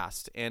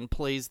typecast and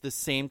plays the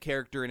same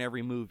character in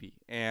every movie.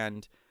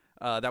 And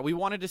that we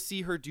wanted to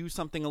see her do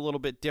something a little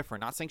bit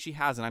different. Not saying she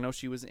hasn't. I know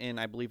she was in,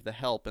 I believe, The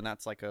Help, and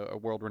that's like a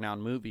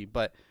world-renowned movie.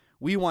 But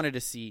we wanted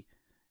to see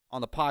on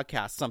the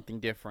podcast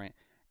something different.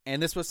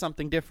 And this was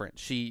something different.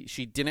 She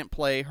didn't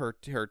play her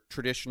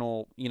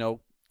traditional,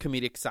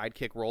 comedic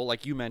sidekick role.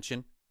 Like you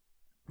mentioned,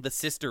 the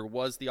sister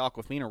was the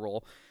Awkwafina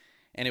role.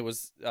 And it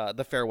was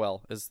The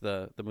Farewell is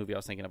the movie I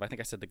was thinking of. I think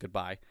I said The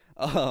Goodbye.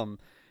 The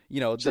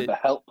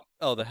Help.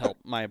 Oh, The Help.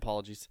 My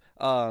apologies.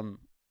 So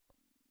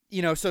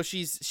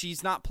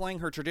she's not playing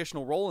her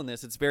traditional role in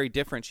this. It's very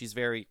different. She's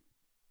very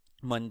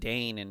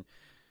mundane and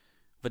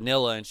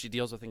vanilla, and she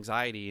deals with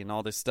anxiety and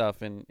all this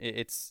stuff. And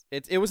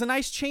it was a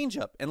nice change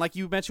up. And like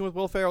you mentioned with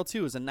Will Ferrell too,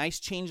 it was a nice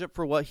change up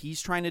for what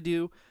he's trying to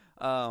do.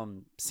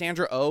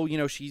 Sandra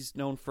Oh, she's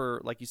known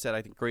for, like you said,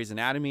 I think Grey's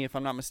Anatomy, if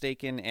I'm not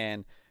mistaken,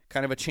 and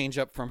kind of a change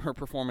up from her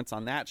performance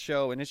on that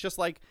show. And it's just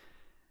like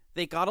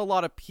they got a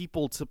lot of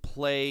people to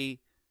play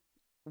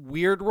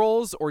weird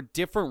roles or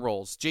different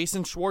roles.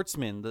 Jason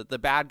Schwartzman, the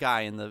bad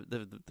guy in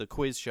the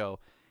quiz show,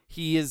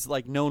 he is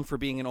like known for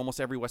being in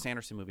almost every Wes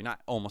Anderson movie. Not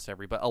almost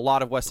every, but a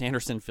lot of Wes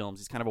Anderson films.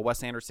 He's kind of a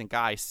Wes Anderson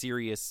guy,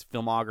 serious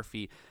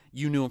filmography.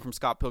 You knew him from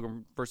Scott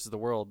Pilgrim vs. the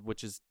World,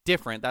 which is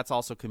different. That's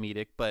also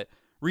comedic, but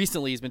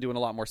recently he's been doing a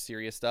lot more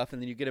serious stuff.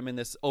 And then you get him in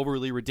this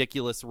overly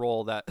ridiculous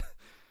role that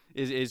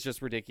is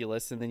just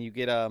ridiculous. And then you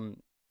get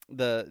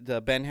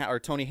the or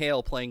Tony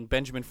Hale playing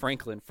Benjamin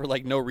Franklin for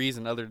like no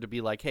reason other to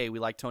be like, hey, we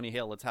like Tony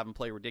Hale, let's have him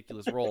play a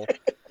ridiculous role.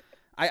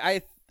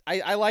 I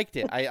liked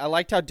it. I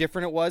liked how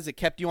different it was. It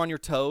kept you on your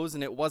toes,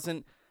 and it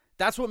wasn't.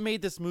 That's what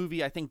made this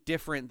movie, I think,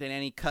 different than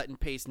any cut and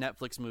paste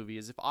Netflix movie.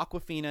 Is if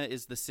Awkwafina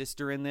is the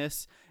sister in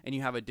this, and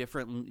you have a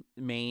different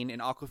main,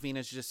 and Awkwafina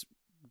is just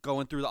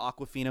going through the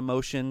Awkwafina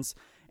motions,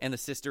 and the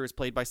sister is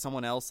played by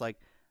someone else, like.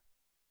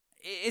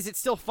 Is it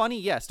still funny?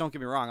 Yes, don't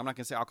get me wrong. I'm not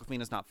going to say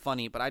Awkwafina's not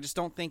funny, but I just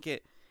don't think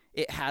it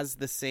has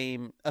the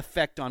same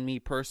effect on me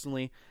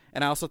personally.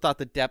 And I also thought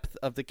the depth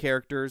of the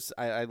characters,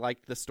 I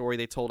liked the story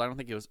they told. I don't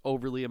think it was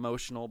overly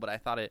emotional, but I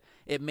thought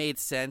it made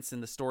sense,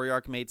 and the story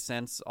arc made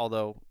sense,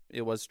 although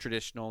it was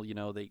traditional.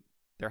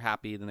 They're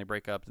happy, then they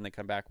break up, then they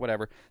come back,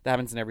 whatever. That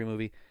happens in every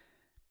movie.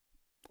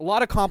 A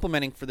lot of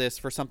complimenting for this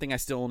for something I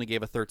still only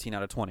gave a 13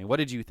 out of 20. What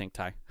did you think,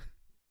 Ty?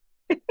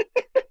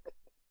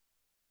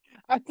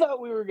 I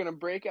thought we were going to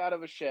break out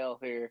of a shell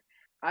here.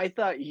 I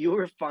thought you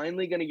were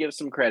finally going to give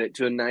some credit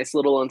to a nice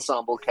little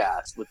ensemble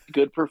cast with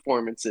good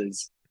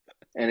performances,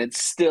 and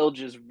it's still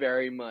just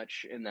very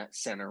much in that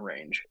center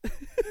range.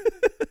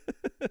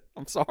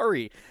 I'm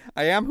sorry.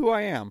 I am who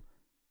I am.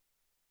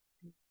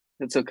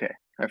 It's okay.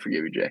 I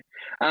forgive you, Jay.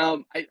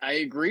 I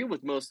agree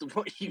with most of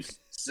what you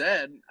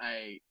said.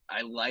 I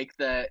like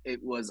that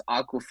it was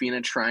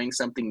Awkwafina trying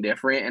something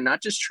different, and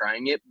not just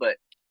trying it, but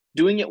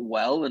doing it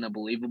well in a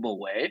believable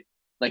way.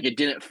 Like, it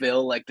didn't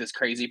feel like this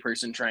crazy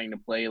person trying to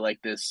play like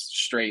this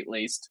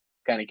straight-laced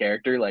kind of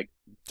character. Like,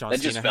 John that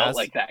just Cena felt has.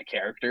 like that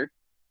character.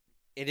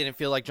 It didn't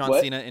feel like John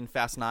Cena in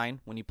Fast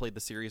 9 when he played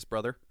the serious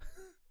brother.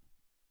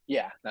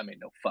 Yeah, that made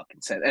no fucking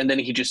sense. And then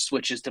he just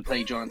switches to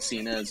play John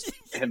Cena's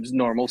his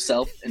normal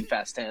self in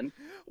Fast 10.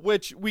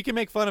 Which, we can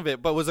make fun of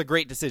it, but was a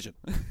great decision.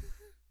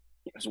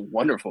 It was a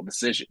wonderful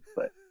decision,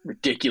 but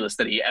ridiculous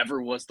that he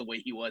ever was the way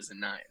he was in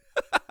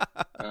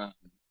 9.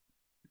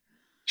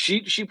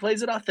 She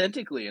plays it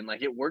authentically, and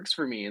like it works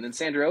for me. And then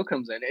Sandra Oh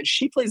comes in and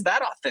she plays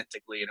that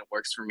authentically, and it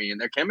works for me. And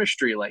their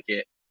chemistry, like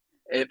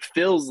it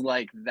feels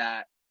like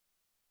that.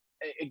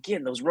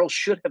 Again, those roles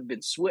should have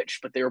been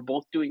switched, but they were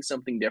both doing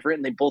something different,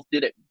 and they both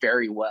did it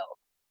very well.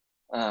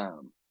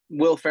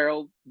 Will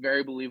Ferrell,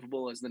 very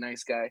believable as the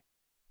nice guy,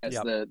 as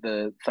Yep.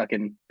 the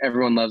fucking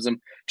everyone loves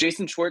him.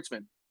 Jason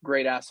Schwartzman,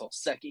 great asshole.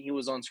 Second he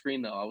was on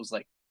screen though, I was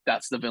like,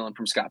 that's the villain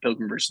from Scott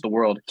Pilgrim versus the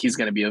World. He's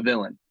going to be a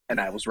villain, and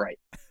I was right.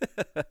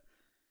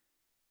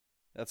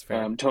 That's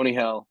fair. Tony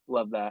Hell,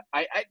 love that.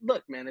 I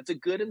look, man, it's a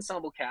good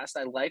ensemble cast.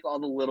 I like all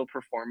the little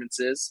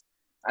performances.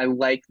 I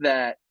like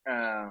that.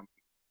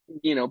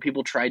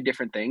 People tried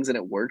different things and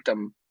it worked.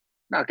 I'm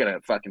not gonna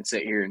fucking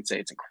sit here and say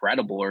it's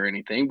incredible or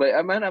anything, but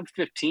I might have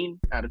 15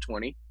 out of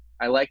 20.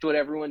 I liked what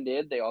everyone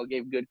did. They all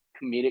gave good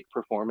comedic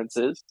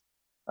performances.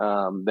 They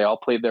all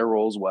played their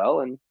roles well,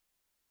 and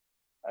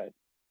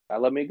I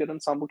love me a good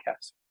ensemble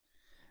cast.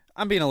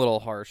 I'm being a little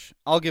harsh.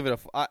 I'll give it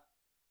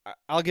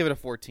a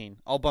 14.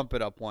 I'll bump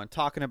it up one.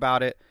 Talking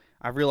about it,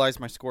 I realized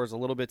my score is a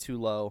little bit too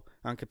low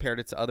compared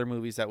it to other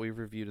movies that we've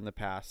reviewed in the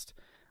past.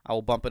 I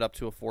will bump it up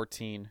to a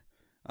 14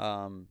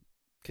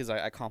 because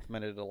I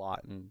complimented it a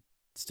lot and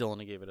still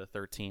only gave it a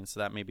 13, so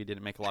that maybe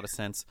didn't make a lot of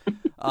sense.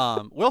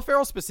 Will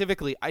Ferrell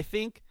specifically, I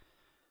think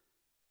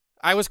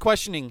I was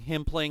questioning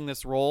him playing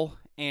this role,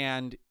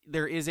 and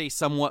there is a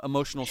somewhat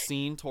emotional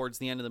scene towards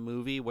the end of the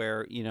movie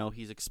where,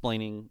 he's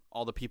explaining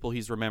all the people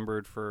he's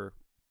remembered for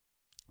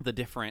the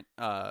different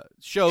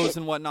shows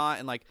and whatnot,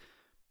 and like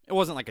it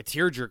wasn't like a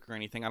tearjerker or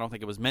anything. I don't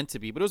think it was meant to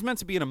be, but it was meant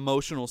to be an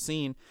emotional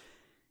scene.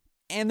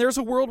 And there's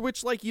a world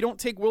which, like, you don't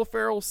take Will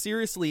Ferrell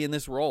seriously in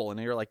this role, and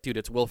you're like, dude,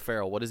 it's Will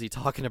Ferrell. What is he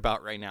talking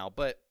about right now?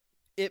 But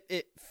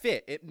it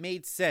fit. It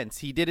made sense.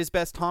 He did his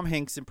best Tom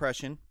Hanks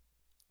impression.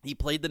 He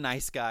played the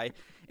nice guy,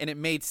 and it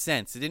made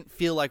sense. It didn't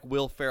feel like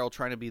Will Ferrell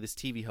trying to be this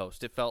TV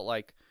host. It felt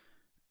like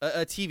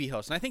a TV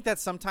host, and I think that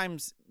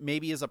sometimes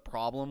maybe is a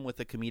problem with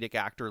a comedic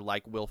actor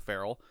like Will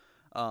Ferrell.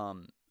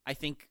 I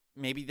think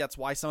maybe that's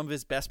why some of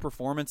his best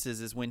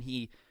performances is when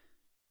he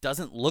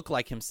doesn't look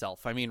like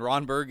himself. I mean,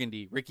 Ron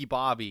Burgundy, Ricky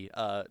Bobby,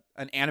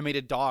 an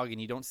animated dog,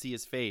 and you don't see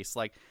his face.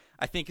 Like,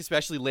 I think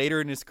especially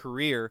later in his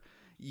career,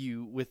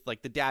 with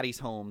like the Daddy's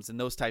Homes and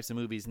those types of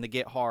movies and the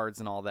Get Hards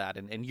and all that,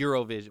 and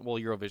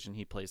Eurovision,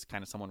 he plays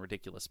kind of someone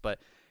ridiculous. But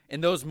in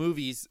those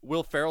movies,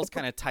 Will Ferrell's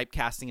kind of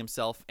typecasting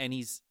himself, and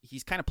he's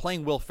kind of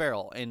playing Will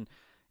Ferrell. And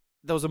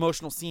those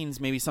emotional scenes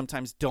maybe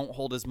sometimes don't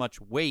hold as much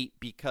weight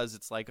because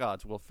it's like, oh,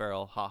 it's Will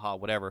Ferrell, haha,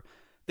 whatever.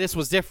 This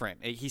was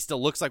different. He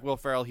still looks like Will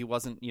Ferrell. He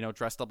wasn't,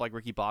 dressed up like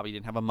Ricky Bobby. He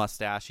didn't have a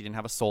mustache. He didn't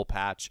have a soul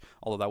patch,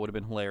 although that would have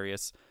been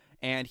hilarious.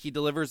 And he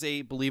delivers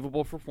a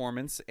believable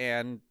performance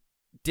and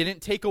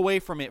didn't take away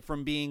from it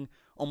from being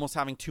almost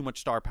having too much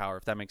star power,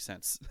 if that makes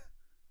sense.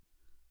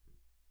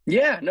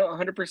 Yeah, no,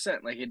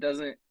 100%. Like, it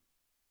doesn't.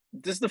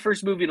 This is the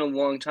first movie in a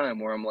long time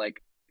where I'm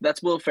like,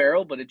 that's Will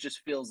Ferrell, but it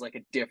just feels like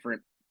a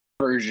different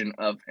version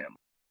of him.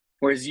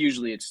 Whereas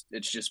usually it's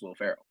just Will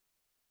Ferrell.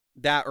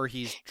 That, or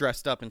he's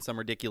dressed up in some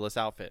ridiculous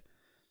outfit,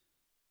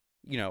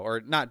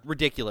 or not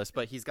ridiculous,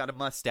 but he's got a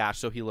mustache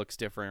so he looks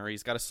different, or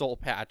he's got a soul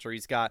patch, or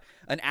he's got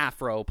an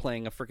afro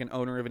playing a freaking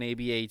owner of an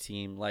ABA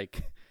team.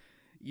 Like,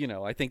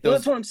 I think those. Well,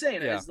 that's what I'm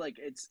saying. Yeah. Is like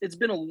it's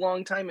been a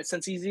long time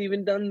since he's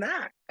even done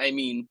that. I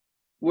mean,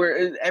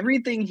 where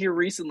everything here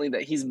recently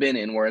that he's been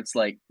in, where it's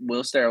like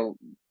Will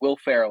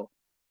Ferrell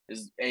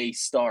is a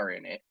star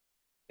in it,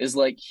 is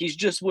like he's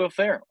just Will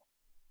Ferrell.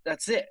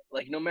 That's it.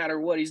 Like, no matter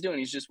what he's doing,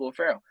 he's just Will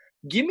Ferrell.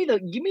 Give me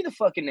the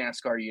fucking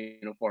NASCAR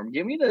uniform.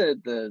 Give me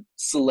the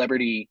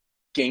celebrity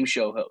game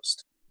show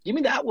host. Give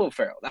me that Will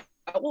Ferrell.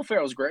 That Will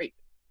Ferrell's great.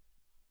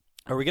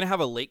 Are we gonna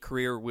have a late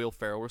career Will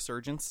Ferrell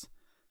resurgence?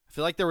 I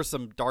feel like there were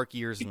some dark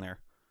years in there.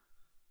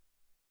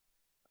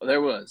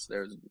 There was.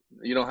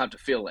 You don't have to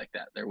feel like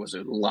that. There was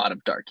a lot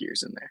of dark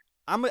years in there.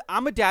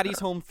 I'm a Daddy's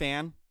Home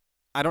fan.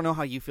 I don't know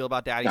how you feel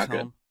about Daddy's Not Home.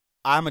 good.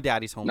 I'm a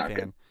Daddy's Home Not fan.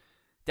 good.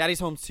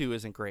 Daddy's Home 2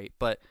 isn't great,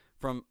 but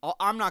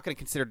I'm not going to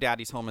consider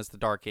Daddy's Home as the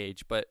dark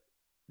age, but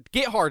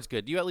Get Hard's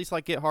good. Do you at least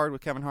like Get Hard with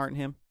Kevin Hart and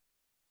him?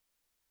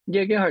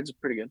 Yeah, Get Hard's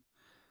pretty good.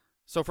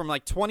 So from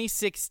like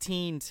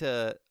 2016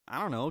 to,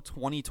 I don't know,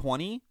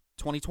 2020,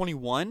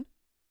 2021,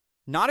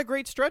 not a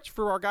great stretch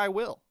for our guy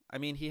Will. I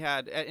mean, he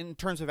had, in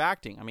terms of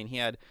acting, I mean, he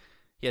had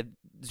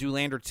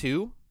Zoolander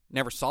 2,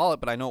 never saw it,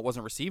 but I know it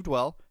wasn't received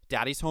well.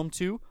 Daddy's Home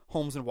 2,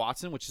 Holmes and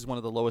Watson, which is one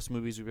of the lowest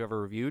movies we've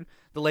ever reviewed.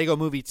 The Lego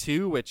Movie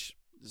 2, which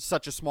is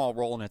such a small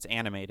role and it's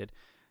animated.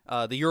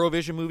 The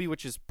Eurovision movie,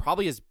 which is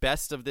probably his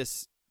best of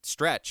this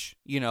stretch,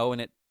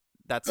 and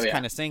that's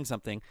kind of saying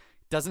something.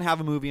 Doesn't have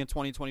a movie in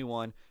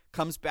 2021.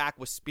 Comes back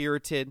with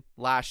Spirited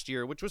last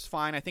year, which was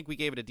fine. I think we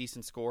gave it a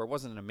decent score. It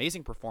wasn't an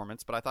amazing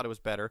performance, but I thought it was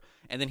better.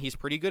 And then he's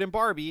pretty good in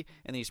Barbie,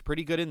 and he's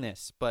pretty good in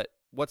this. But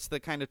what's the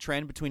kind of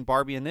trend between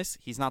Barbie and this?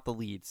 He's not the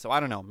lead. So I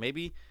don't know.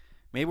 Maybe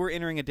we're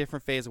entering a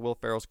different phase of Will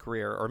Ferrell's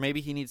career, or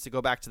maybe he needs to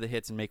go back to the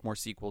hits and make more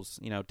sequels.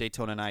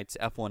 Daytona Nights,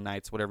 F1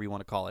 Nights, whatever you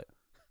want to call it.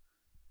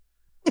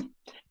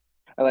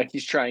 I like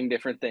he's trying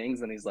different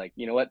things, and he's like,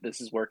 you know what,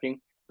 this is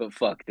working, but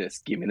fuck this.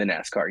 Give me the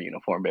NASCAR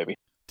uniform, baby.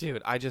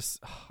 Dude, I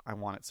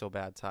want it so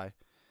bad, Ty.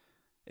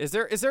 Is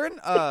there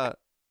an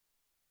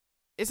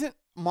isn't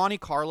Monte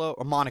Carlo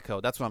or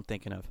Monaco? That's what I'm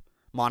thinking of.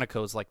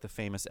 Monaco is like the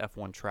famous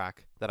F1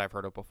 track that I've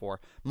heard of before.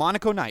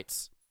 Monaco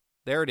Nights.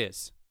 There it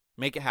is.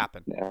 Make it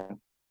happen. Yeah.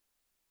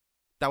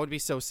 That would be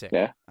so sick.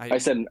 Yeah, I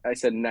said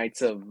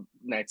Knights of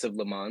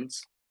Le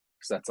Mans,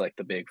 because that's like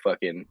the big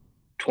fucking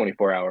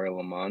 24-hour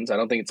Le Mans. I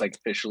don't think it's like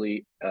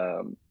officially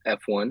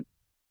F1,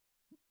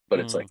 but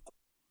it's like,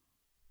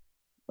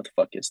 what the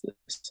fuck is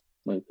this?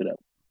 Let me put it up.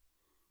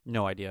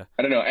 No idea.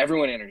 I don't know.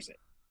 Everyone enters it.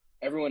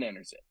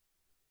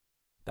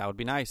 That would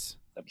be nice.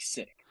 That'd be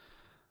sick.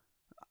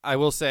 I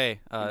will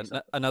say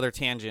another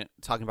tangent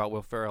talking about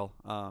Will Ferrell.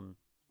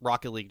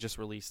 Rocket League just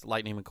released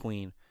Lightning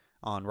McQueen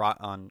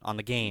on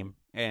the game,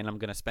 and I'm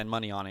gonna spend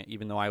money on it,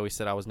 even though I always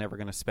said I was never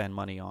gonna spend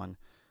money on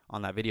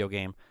that video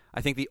game.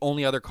 I think the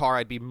only other car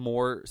I'd be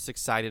more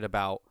excited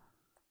about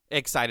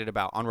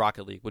on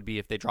Rocket League would be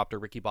if they dropped a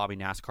Ricky Bobby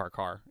NASCAR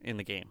car in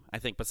the game. I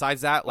think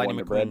besides that,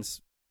 Lightning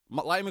McQueen's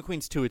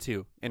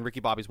 2-2, and Ricky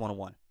Bobby's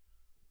 1-1.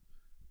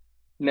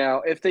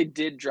 Now, if they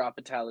did drop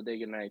a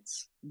Talladega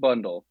Nights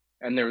bundle,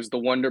 and there was the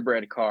Wonder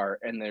Bread car,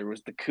 and there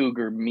was the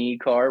Cougar Me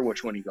car,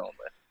 which one are you going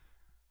with?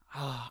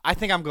 I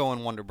think I'm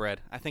going Wonder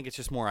Bread. I think it's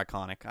just more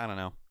iconic. I don't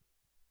know.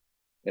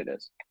 It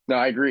is. No,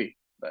 I agree,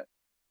 but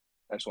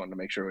I just wanted to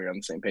make sure we were on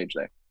the same page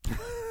there.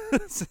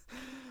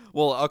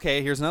 Well,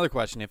 okay, here's another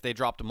question. If they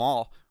dropped them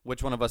all,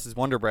 which one of us is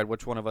Wonder Bread?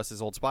 Which one of us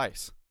is Old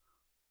Spice?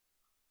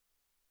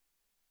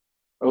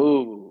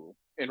 Oh,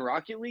 in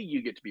Rocket League,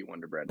 you get to be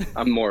Wonder Bread.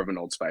 I'm more of an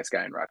Old Spice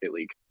guy in Rocket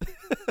League.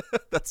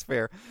 That's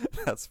fair.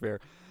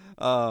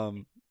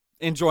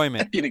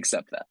 Enjoyment. I can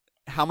accept that.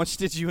 How much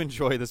did you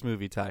enjoy this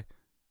movie, Ty?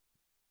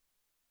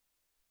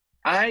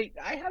 I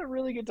had a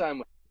really good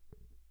time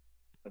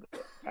with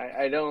it.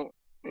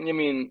 I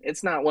mean,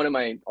 it's not one of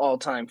my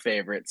all-time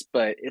favorites,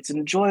 but it's an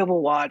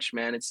enjoyable watch,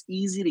 man. It's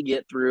easy to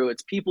get through.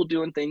 It's people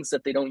doing things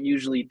that they don't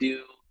usually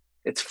do.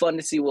 It's fun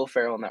to see Will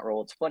Ferrell in that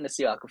role. It's fun to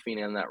see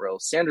Awkwafina in that role.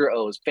 Sandra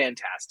Oh is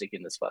fantastic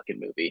in this fucking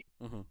movie.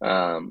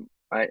 Mm-hmm.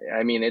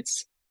 I mean,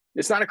 it's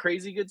not a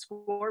crazy good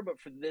score, but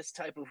for this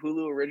type of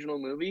Hulu original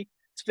movie,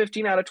 it's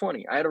 15 out of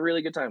 20. I had a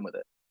really good time with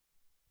it.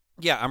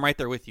 Yeah, I'm right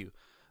there with you.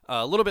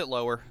 A little bit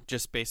lower,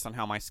 just based on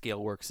how my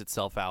scale works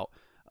itself out.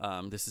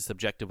 This is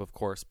subjective, of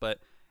course, but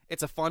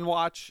it's a fun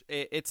watch.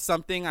 It's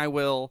something I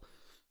will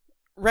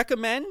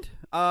recommend.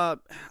 I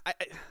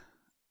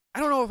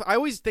don't know if I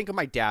always think of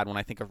my dad when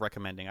I think of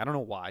recommending. I don't know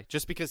why.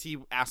 Just because he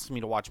asks me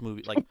to watch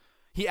movies, like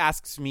he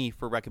asks me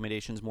for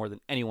recommendations more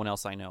than anyone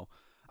else I know.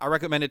 I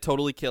recommended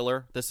Totally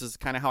Killer. This is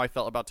kind of how I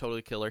felt about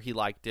Totally Killer. He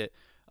liked it.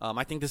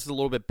 I think this is a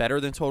little bit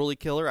better than Totally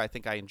Killer. I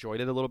think I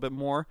enjoyed it a little bit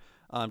more,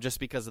 just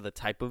because of the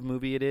type of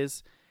movie it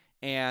is.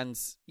 And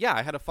yeah,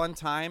 I had a fun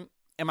time.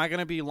 Am I going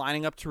to be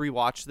lining up to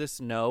rewatch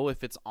this? No.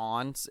 If it's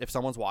on, if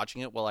someone's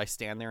watching it, will I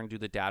stand there and do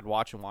the dad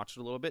watch and watch it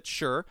a little bit?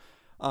 Sure.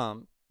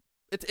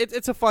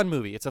 It's a fun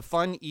movie. It's a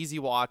fun, easy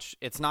watch.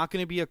 It's not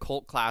going to be a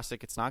cult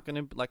classic. It's not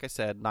going to, like I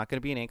said, not going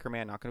to be an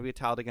Anchorman, not going to be a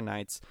Talladega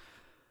Nights.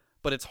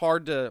 But it's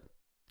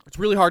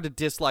really hard to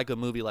dislike a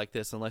movie like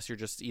this unless you're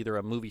just either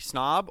a movie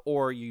snob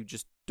or you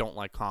just don't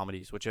like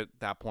comedies, which at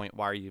that point,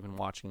 why are you even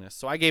watching this?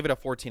 So I gave it a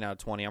 14 out of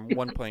 20. I'm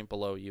 1 point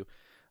below you.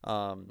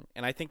 And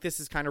I think this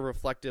is kind of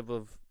reflective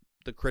of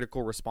the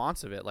critical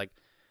response of it. Like,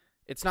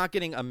 it's not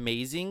getting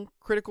amazing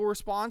critical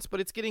response, but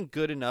it's getting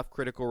good enough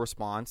critical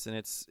response, and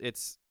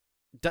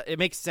it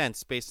makes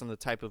sense based on the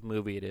type of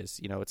movie it is.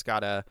 You know, it's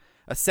got a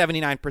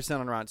 79%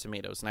 on Rotten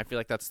Tomatoes, and I feel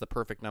like that's the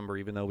perfect number,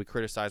 even though we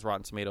criticize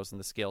Rotten Tomatoes in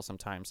the scale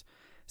sometimes.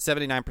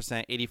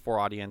 79%, 84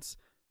 audience.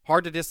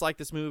 Hard to dislike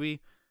this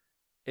movie.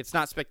 It's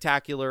not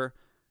spectacular.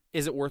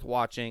 Is it worth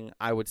watching?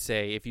 I would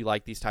say if you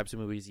like these types of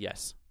movies,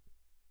 yes.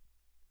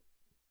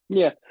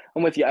 Yeah,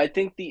 I'm with you. I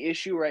think the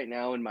issue right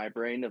now in my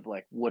brain of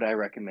like, would I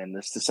recommend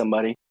this to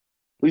somebody?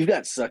 We've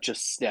got such a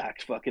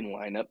stacked fucking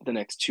lineup the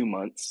next 2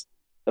 months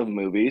of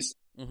movies.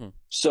 Mm-hmm.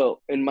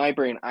 So in my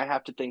brain, I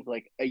have to think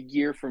like a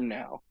year from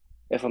now,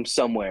 if I'm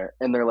somewhere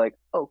and they're like,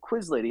 oh,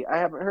 Quiz Lady, I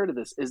haven't heard of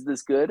this. Is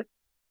this good?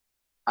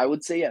 I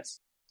would say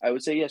yes.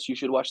 You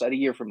should watch that a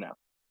year from now.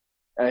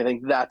 And I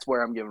think that's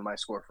where I'm giving my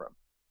score from.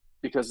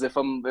 Because if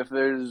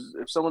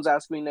someone's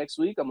asking me next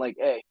week, I'm like,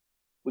 hey,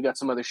 we got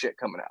some other shit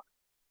coming out.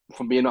 If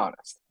I'm being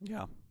honest.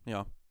 Yeah.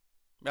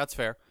 That's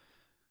fair.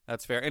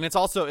 And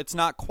it's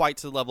not quite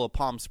to the level of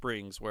Palm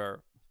Springs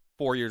where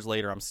 4 years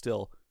later I'm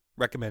still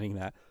recommending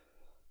that.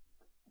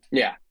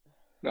 Yeah.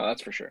 No,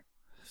 that's for sure.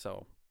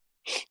 So,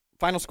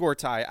 final score,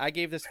 Ty. I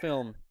gave this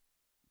film,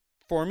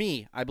 for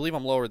me, I believe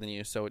I'm lower than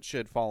you, so it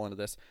should fall into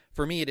this.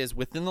 For me, it is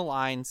within the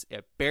lines.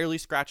 It barely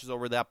scratches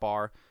over that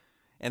bar.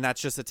 And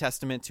that's just a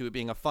testament to it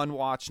being a fun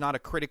watch, not a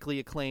critically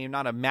acclaimed,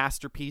 not a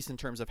masterpiece in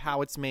terms of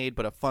how it's made,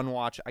 but a fun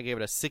watch. I gave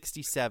it a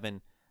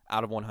 67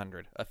 out of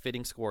 100, a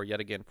fitting score yet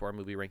again for our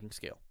movie ranking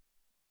scale.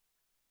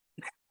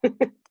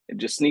 It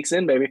just sneaks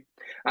in, baby.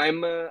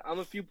 I'm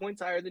a few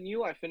points higher than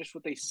you. I finished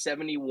with a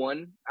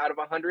 71 out of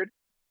 100,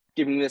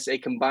 giving this a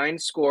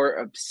combined score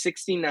of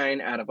 69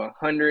 out of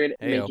 100,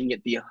 making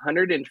it the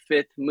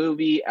 105th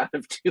movie out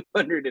of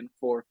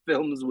 204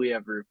 films we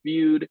have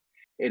reviewed.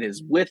 It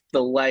is with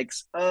the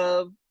likes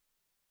of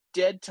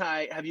Dead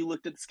Tie. Have you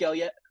looked at the scale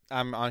yet?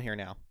 I'm on here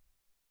now.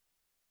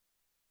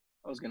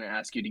 I was going to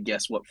ask you to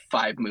guess what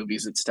 5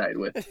 movies it's tied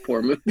with.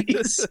 4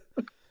 movies.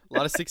 A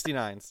lot of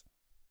 69s.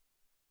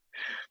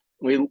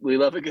 We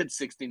love a good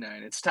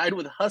 69. It's tied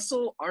with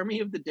Hustle,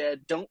 Army of the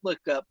Dead, Don't Look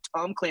Up,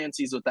 Tom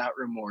Clancy's Without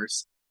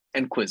Remorse,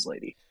 and Quiz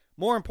Lady.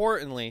 More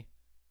importantly,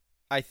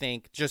 I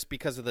think, just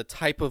because of the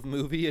type of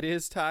movie it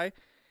is, Ty,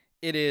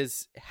 it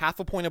is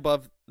half a point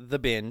above The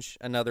Binge,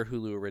 another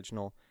Hulu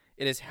original.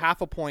 It is half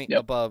a point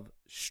above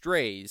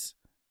Strays,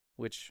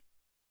 which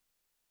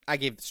I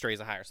gave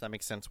Strays a higher, so that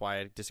makes sense why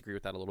I disagree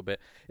with that a little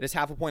bit. It is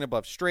half a point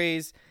above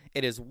Strays.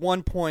 It is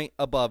 1 point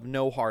above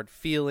No Hard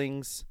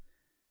Feelings.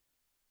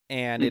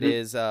 And it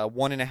is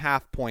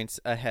 1.5 points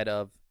ahead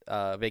of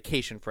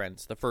Vacation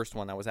Friends, the first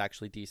one that was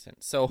actually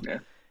decent. So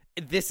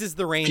this is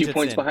the range. A few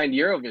points behind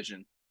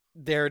Eurovision.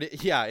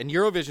 And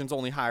Eurovision's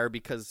only higher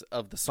because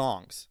of the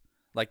songs.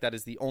 Like, that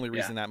is the only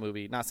reason that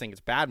movie. Not saying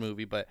it's a bad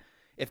movie, but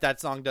if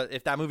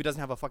that movie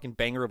doesn't have a fucking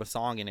banger of a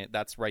song in it,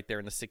 that's right there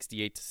in the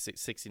 68 to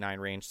 69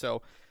 range.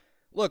 So,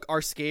 look,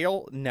 our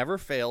scale never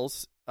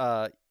fails.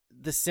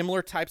 The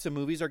similar types of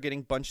movies are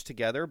getting bunched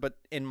together, but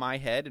in my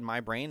head, in my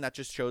brain, that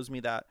just shows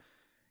me that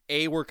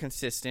A, we're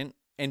consistent,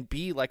 and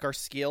B, like, our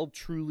scale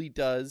truly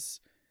does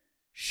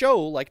show,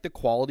 like, the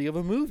quality of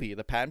a movie.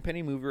 The Pat and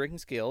Penny movie ranking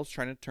scale is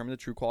trying to determine the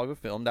true quality of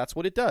a film. That's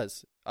what it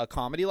does. A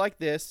comedy like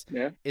this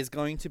is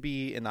going to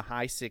be in the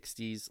high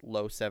 60s,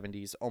 low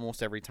 70s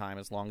almost every time,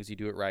 as long as you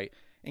do it right.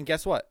 And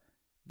guess what?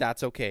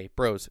 That's okay.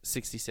 Bros,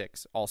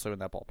 66, also in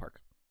that ballpark.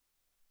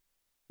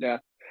 Yeah.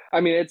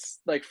 I mean, it's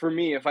like, for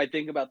me, if I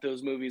think about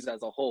those movies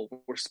as a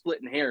whole, we're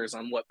splitting hairs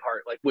on what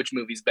part, like, which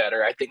movie's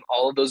better. I think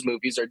all of those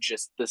movies are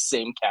just the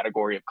same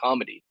category of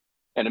comedy.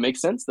 And it makes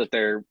sense that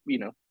they're,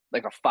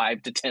 like a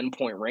 5 to 10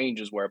 point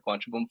range is where a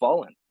bunch of them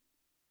fall in.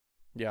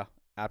 Yeah,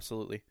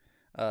 absolutely.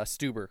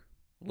 Stuber,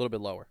 a little bit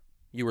lower.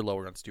 You were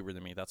lower on Stuber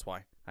than me. That's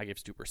why I gave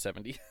Stuber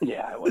 70.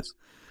 Yeah, I was.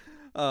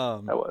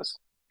 I was.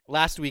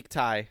 Last week,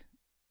 Ty,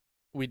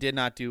 we did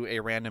not do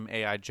a random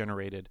AI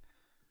generated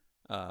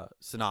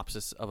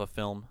synopsis of a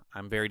film.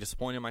 I'm very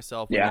disappointed in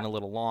myself. We went a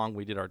little long.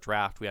 We did our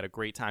draft. We had a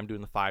great time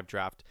doing the 5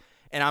 draft.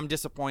 And I'm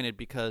disappointed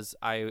because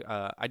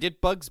I did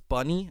Bugs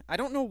Bunny. I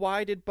don't know why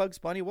I did Bugs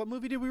Bunny. What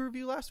movie did we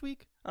review last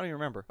week? I don't even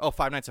remember. Oh,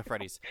 Five Nights at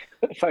Freddy's.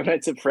 Five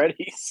Nights at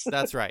Freddy's.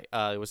 That's right.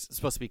 It was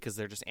supposed to be because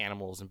they're just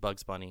animals and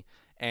Bugs Bunny.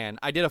 And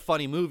I did a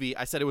funny movie.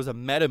 I said it was a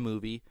meta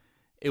movie.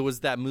 It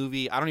was that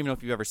movie. I don't even know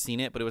if you've ever seen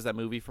it, but it was that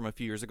movie from a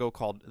few years ago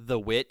called The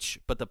Witch.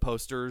 But the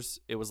posters,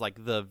 it was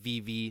like the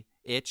VV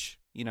itch,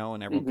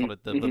 and everyone called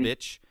it the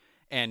Vitch.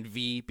 And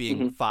V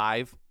being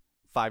 5.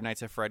 Five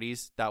Nights at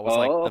Freddy's. That was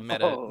like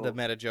the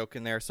meta joke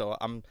in there. So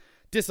I'm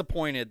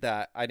disappointed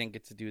that I didn't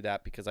get to do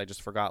that because I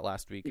just forgot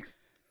last week.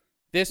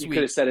 You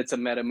could have said it's a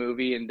meta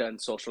movie and done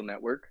Social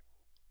Network.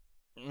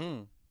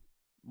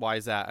 Why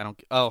is that? I don't.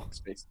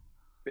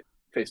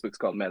 Facebook's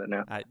called Meta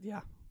now. Yeah,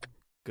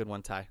 good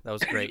one, Ty. That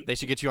was great. They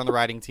should get you on the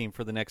writing team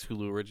for the next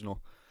Hulu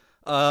original.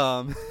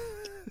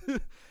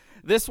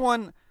 This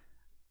one,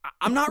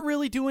 I'm not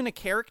really doing a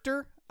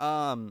character.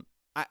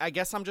 I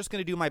guess I'm just going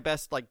to do my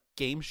best, like,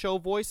 game show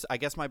voice. I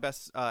guess my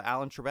best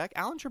Alan Trebek.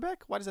 Alan Trebek?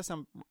 Why does that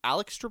sound...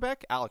 Alex Trebek?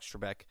 Alex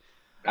Trebek.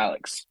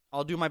 Alex.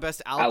 I'll do my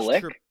best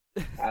Alec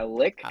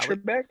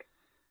Trebek?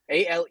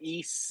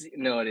 A-L-E-C...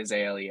 No, it is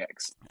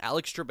A-L-E-X.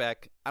 Alex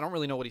Trebek. I don't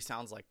really know what he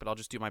sounds like, but I'll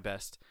just do my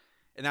best.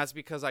 And that's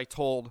because I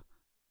told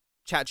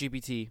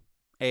ChatGPT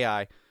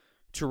AI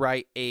to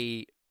write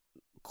a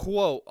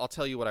quote. I'll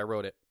tell you what I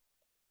wrote it.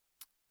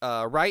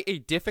 Write a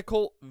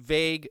difficult,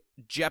 vague,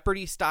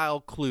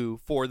 Jeopardy-style clue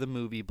for the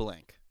movie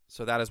blank.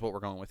 So that is what we're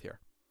going with here.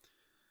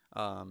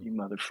 You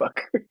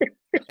motherfucker.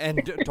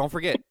 And don't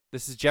forget,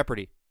 this is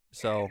Jeopardy.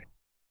 So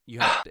you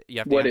have to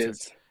what answer.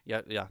 Is?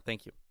 Yeah,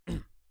 thank you.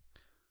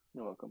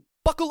 You're welcome.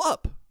 Buckle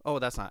up. Oh,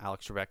 that's not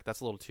Alex Trebek.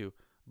 That's a little too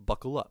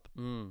buckle up.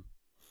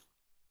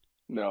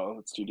 No,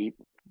 it's too deep.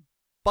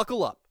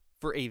 Buckle up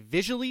for a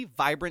visually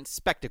vibrant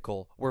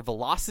spectacle where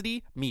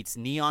velocity meets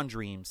neon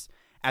dreams.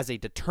 As a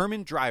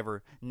determined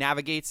driver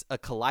navigates a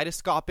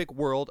kaleidoscopic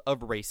world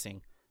of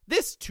racing.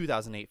 This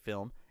 2008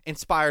 film,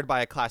 inspired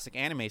by a classic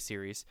anime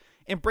series,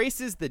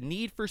 embraces the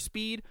need for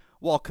speed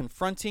while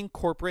confronting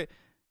corporate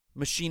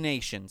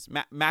machinations.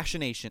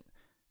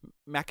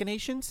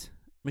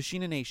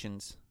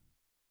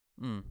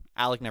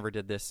 Alec never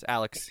did this.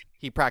 Alex,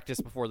 he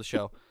practiced before the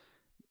show.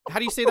 How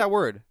do you say that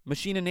word?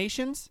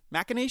 Machinations?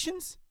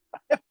 Machinations?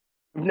 I've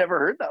never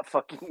heard that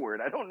fucking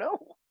word. I don't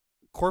know.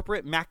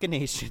 Corporate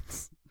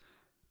machinations.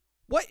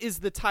 What is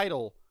the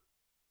title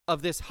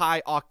of this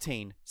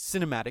high-octane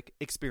cinematic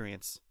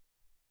experience?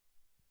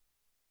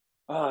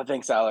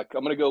 Thanks, Alec.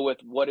 I'm going to go with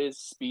what is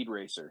Speed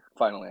Racer?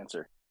 Final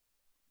answer.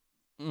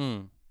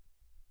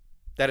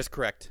 That is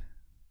correct.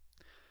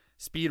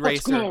 Speed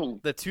Racer,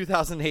 the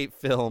 2008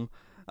 film.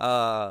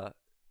 I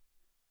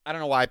don't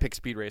know why I picked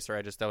Speed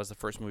Racer. That was the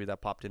first movie that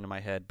popped into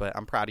my head, but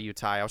I'm proud of you,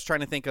 Ty. I was trying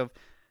to think of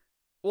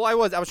I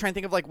was trying to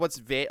think of like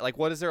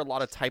what is there a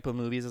lot of type of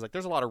movies? It's like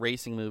there's a lot of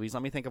racing movies.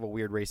 Let me think of a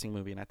weird racing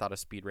movie, and I thought of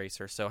Speed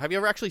Racer. So, have you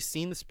ever actually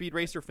seen the Speed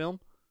Racer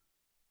film?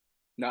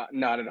 Not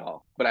at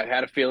all. But I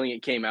had a feeling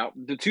it came out.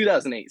 The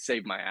 2008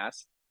 saved my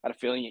ass. I had a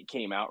feeling it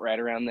came out right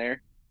around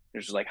there.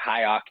 There's just like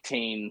high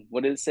octane.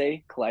 What did it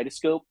say?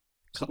 Kaleidoscope.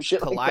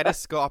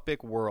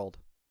 Kaleidoscopic world.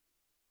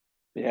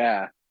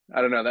 Yeah,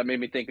 I don't know. That made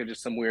me think of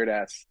just some weird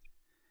ass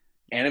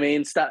anime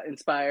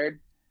inspired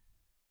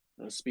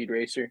speed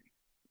racer.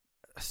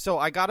 So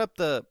I got up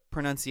the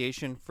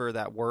pronunciation for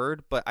that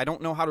word, but I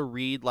don't know how to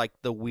read like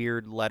the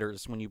weird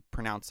letters when you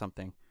pronounce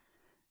something.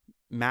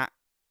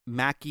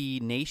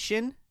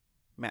 Machination?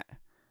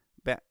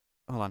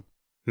 Hold on.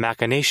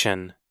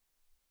 Machination.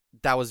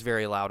 That was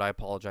very loud. I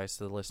apologize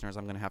to the listeners.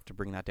 I'm going to have to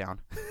bring that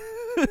down.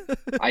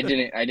 I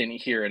didn't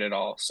hear it at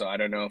all, so I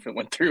don't know if it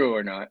went through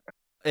or not.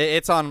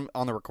 It's on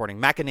the recording.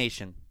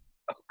 Machination.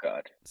 Oh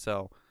God.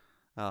 So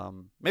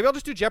maybe I'll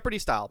just do Jeopardy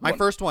style. My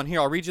first one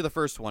here. I'll read you the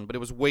first one, but it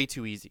was way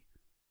too easy.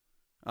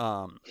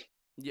 Yeah,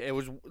 it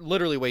was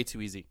literally way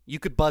too easy. You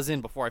could buzz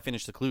in before I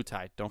finish the clue,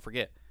 Ty. Don't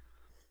forget.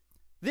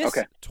 This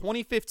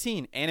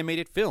 2015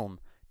 animated film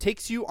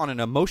takes you on an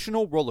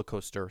emotional roller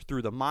coaster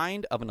through the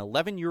mind of an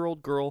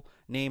 11-year-old girl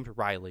named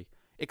Riley,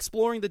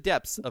 exploring the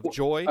depths of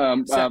joy.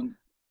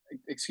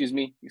 Excuse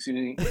me.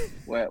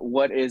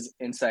 What is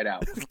Inside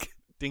Out?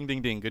 Ding,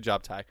 ding, ding. Good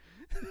job, Ty.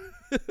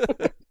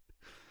 Put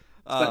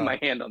my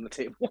hand on the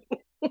table.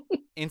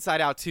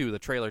 Inside Out 2, the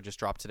trailer just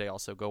dropped today.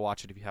 Also, go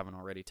watch it if you haven't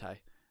already, Ty.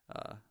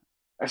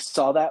 I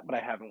saw that, but I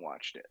haven't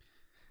watched it.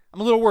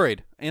 I'm a little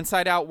worried.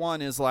 Inside Out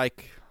 1 is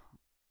like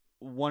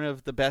one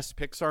of the best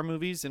Pixar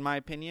movies, in my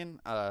opinion.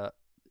 At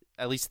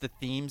least the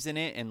themes in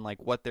it and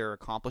like what they're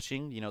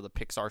accomplishing, the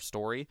Pixar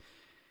story.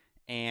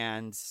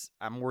 And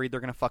I'm worried they're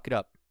going to fuck it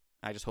up.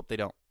 I just hope they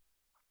don't.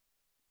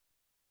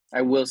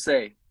 I will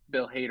say,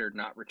 Bill Hader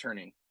not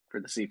returning for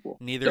the sequel.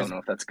 Don't know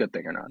if that's a good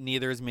thing or not.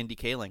 Neither is Mindy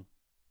Kaling.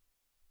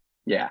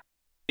 Yeah.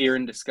 Fear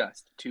and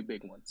disgust. Two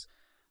big ones.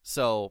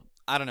 So,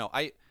 I don't know.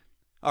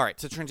 All right,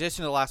 to transition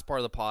to the last part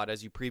of the pod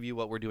as you preview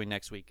what we're doing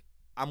next week.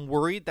 I'm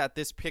worried that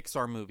this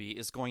Pixar movie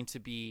is going to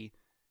be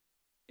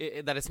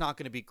that it's not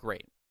going to be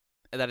great.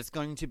 That it's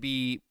going to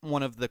be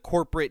one of the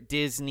corporate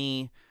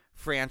Disney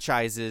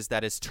franchises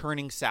that is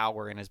turning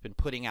sour and has been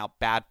putting out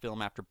bad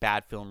film after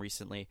bad film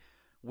recently,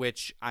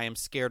 which I am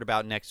scared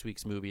about next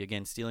week's movie.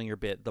 Again, stealing your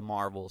bit, The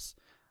Marvels.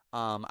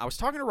 I was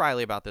talking to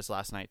Riley about this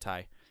last night,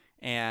 Ty,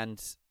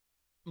 and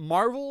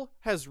Marvel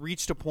has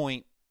reached a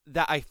point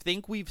that I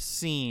think we've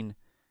seen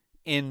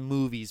in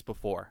movies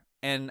before.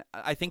 And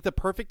I think the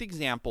perfect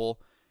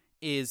example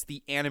is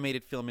the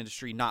animated film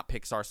industry, not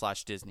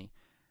Pixar / Disney.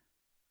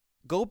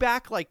 Go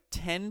back like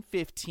 10,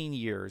 15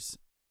 years,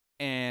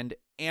 and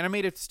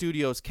animated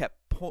studios kept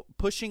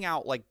pushing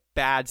out like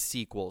bad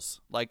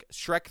sequels. Like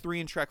Shrek 3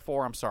 and Shrek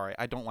 4, I'm sorry.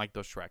 I don't like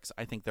those Shreks.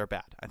 I think they're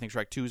bad. I think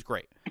Shrek 2 is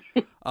great.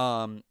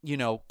 Kung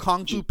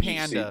Fu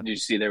Panda. Did you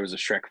see there was a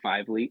Shrek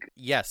 5 leak?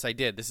 Yes, I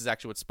did. This is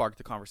actually what sparked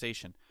the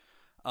conversation.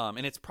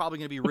 And it's probably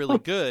going to be really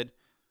good.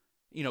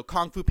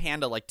 Kung Fu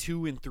Panda, like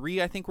 2 and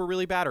 3, I think were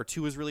really bad, or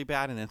 2 was really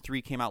bad, and then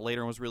 3 came out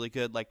later and was really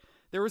good. Like,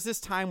 there was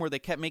this time where they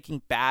kept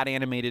making bad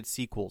animated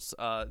sequels.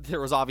 There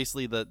was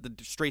obviously the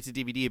straight to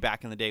DVD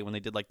back in the day when they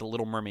did like the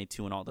Little Mermaid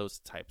 2 and all those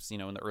types, in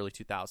the early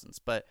 2000s.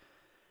 But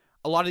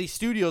a lot of these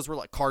studios were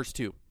like Cars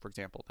 2, for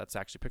example. That's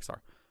actually Pixar.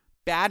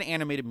 Bad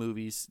animated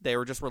movies. They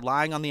were just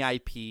relying on the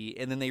IP,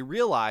 and then they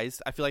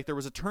realized, I feel like there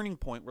was a turning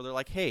point where they're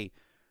like, hey,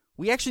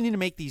 we actually need to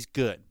make these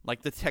good.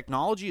 Like, the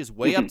technology is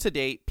way up to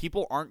date.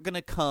 People aren't going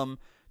to come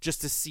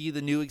just to see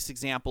the newest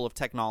example of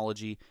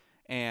technology.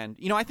 And,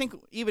 I think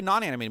even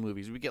non-animated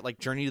movies, we get like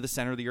Journey to the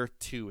Center of the Earth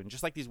 2 and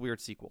just like these weird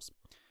sequels.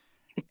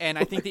 And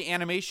I think the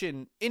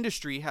animation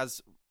industry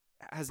has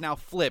now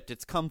flipped.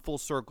 It's come full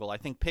circle. I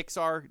think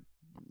Pixar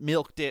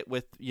milked it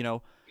with,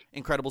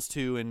 Incredibles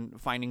 2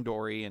 and Finding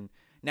Dory. And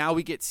now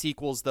we get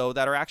sequels, though,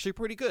 that are actually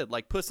pretty good.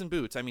 Like Puss in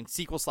Boots. I mean,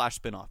 sequel /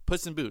 spinoff.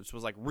 Puss in Boots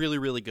was like really,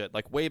 really good.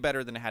 Like way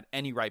better than it had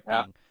any right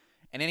being.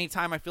 And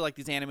anytime I feel like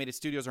these animated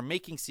studios are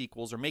making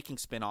sequels or making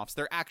spinoffs,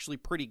 they're actually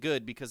pretty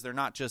good because they're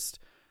not just,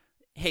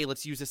 hey,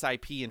 let's use this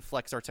IP and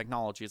flex our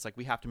technology. It's like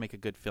we have to make a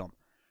good film.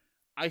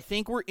 I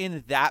think we're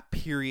in that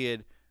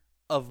period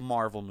of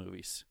Marvel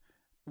movies.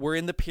 We're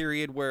in the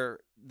period where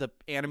the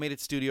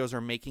animated studios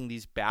are making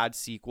these bad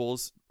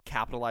sequels,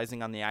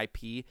 capitalizing on the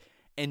IP,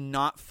 and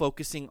not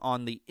focusing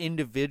on the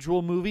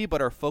individual movie,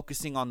 but are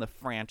focusing on the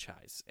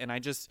franchise. And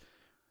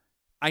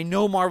I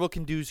know Marvel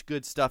can do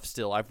good stuff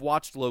still. I've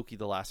watched Loki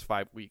the last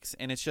 5 weeks,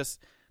 and it's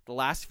just the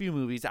last few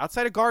movies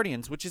outside of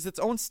Guardians, which is its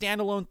own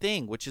standalone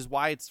thing, which is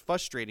why it's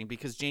frustrating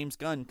because James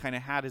Gunn kind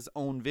of had his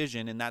own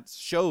vision, and that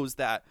shows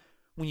that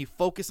when you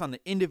focus on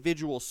the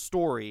individual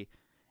story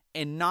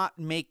and not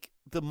make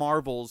the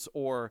Marvels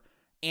or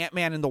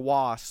Ant-Man and the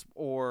Wasp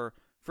or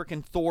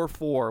freaking Thor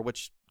 4,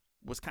 which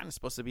was kind of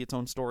supposed to be its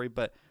own story,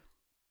 but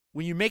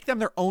when you make them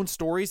their own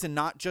stories and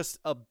not just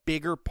a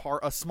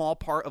small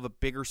part of a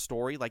bigger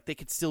story, like they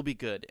could still be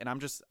good. And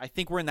I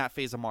think we're in that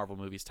phase of Marvel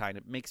movies, Ty, and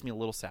it makes me a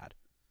little sad.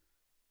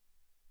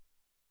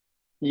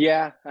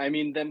 Yeah, I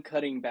mean, them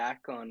cutting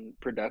back on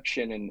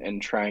production and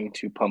trying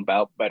to pump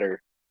out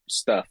better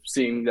stuff,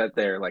 seeing that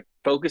they're like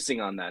focusing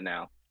on that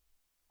now.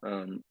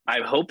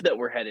 I hope that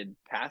we're headed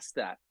past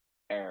that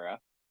era,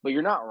 but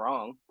you're not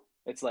wrong.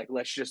 It's like,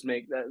 let's just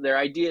make their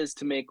idea is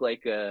to make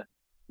like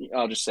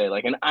I'll just say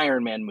like an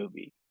Iron Man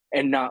movie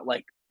and not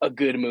like a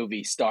good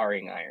movie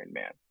starring Iron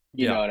Man.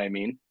 You know what I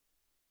mean?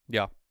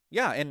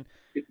 Yeah, and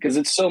because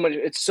it's so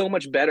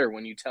much better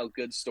when you tell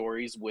good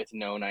stories with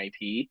known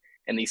IP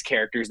and these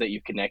characters that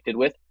you've connected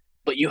with,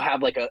 but you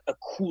have like a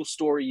cool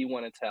story you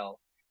want to tell,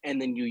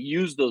 and then you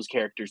use those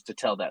characters to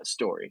tell that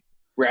story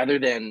rather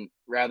than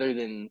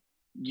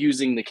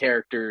using the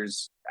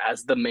characters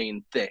as the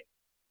main thing.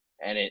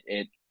 And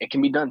it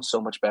can be done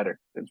so much better.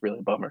 It's really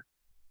a bummer.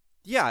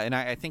 yeah, and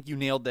I think you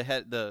nailed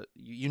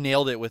you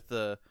nailed it with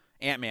the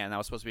Ant-Man. That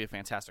was supposed to be a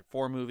Fantastic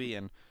Four movie,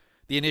 and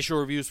the initial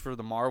reviews for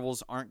the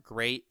Marvels aren't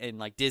great, and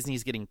like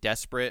Disney's getting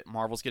desperate,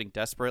 Marvel's getting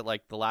desperate.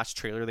 Like the last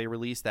trailer they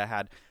released that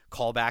had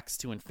callbacks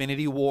to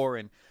Infinity War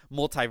and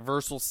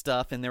multiversal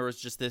stuff, and there was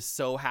just this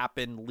so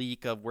happened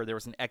leak of where there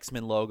was an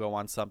X-Men logo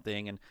on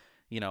something, and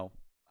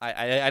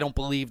I don't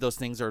believe those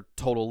things are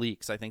total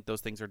leaks. I think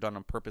those things are done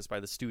on purpose by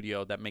the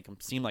studio that make them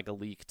seem like a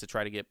leak to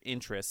try to get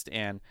interest.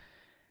 And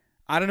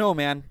I don't know,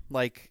 man.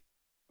 Like,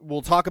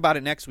 we'll talk about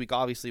it next week,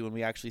 obviously, when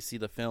we actually see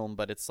the film.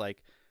 But it's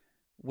like,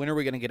 when are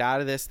we going to get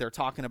out of this? They're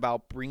talking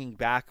about bringing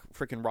back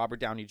freaking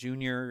Robert Downey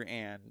Jr.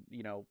 and,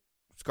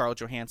 Scarlett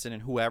Johansson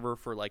and whoever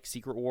for, like,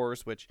 Secret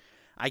Wars, which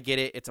I get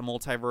it. It's a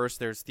multiverse.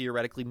 There's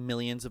theoretically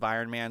millions of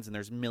Iron Mans and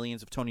there's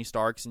millions of Tony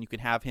Starks, and you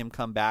can have him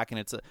come back and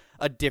it's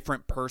a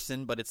different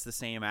person, but it's the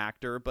same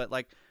actor. But,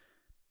 like,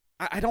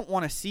 I don't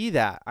want to see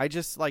that. I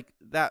just, like,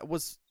 that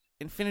was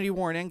Infinity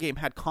War and Endgame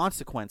had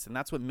consequence, and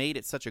that's what made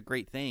it such a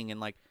great thing. And,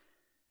 like,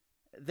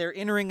 they're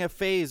entering a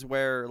phase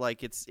where,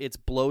 like, it's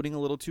bloating a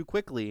little too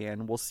quickly,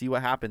 and we'll see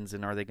what happens.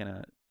 And are they going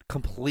to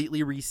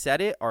completely reset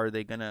it? Or are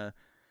they going to...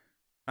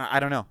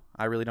 I don't know.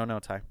 I really don't know,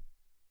 Ty.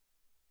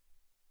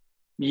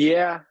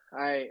 Yeah,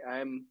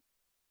 I'm.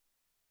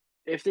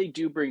 If they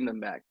do bring them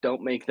back,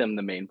 don't make them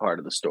the main part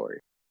of the story.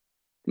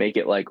 Make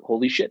it like,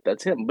 holy shit,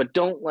 that's him. But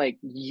don't like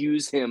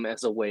use him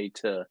as a way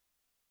to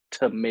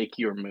make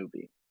your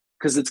movie,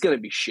 because it's gonna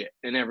be shit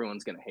and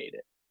everyone's gonna hate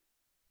it.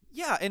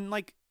 Yeah, and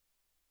like,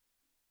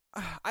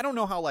 I don't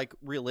know how like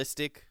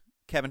realistic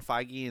Kevin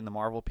Feige and the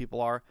Marvel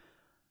people are.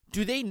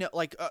 Do they know?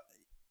 Like,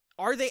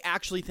 are they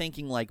actually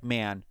thinking like,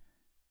 man?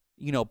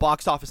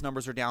 Box office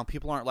numbers are down.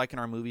 People aren't liking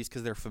our movies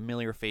because their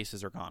familiar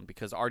faces are gone,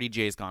 because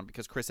RDJ is gone,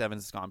 because Chris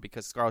Evans is gone,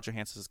 because Scarlett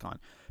Johansson is gone.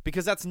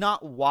 Because that's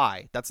not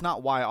why. That's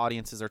not why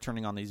audiences are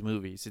turning on these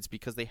movies. It's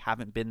because they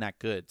haven't been that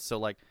good. So,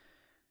 like,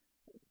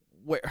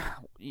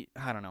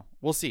 I don't know.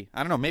 We'll see.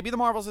 I don't know. Maybe the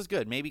Marvels is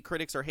good. Maybe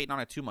critics are hating on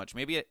it too much.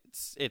 Maybe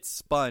it's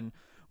spun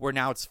where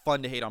now it's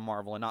fun to hate on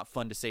Marvel and not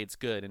fun to say it's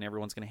good, and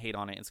everyone's going to hate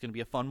on it. It's going to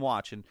be a fun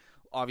watch. And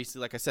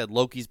obviously, like I said,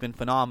 Loki's been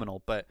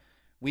phenomenal, but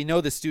we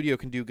know the studio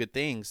can do good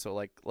things, so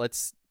like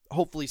let's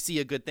hopefully see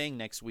a good thing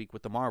next week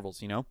with the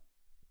Marvels,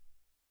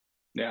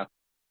 Yeah.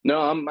 No,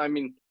 I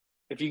mean,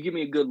 if you give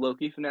me a good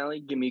Loki finale,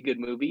 give me a good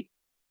movie,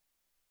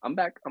 I'm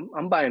back.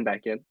 I'm buying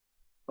back in.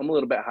 I'm a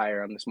little bit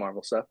higher on this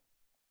Marvel stuff,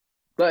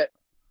 but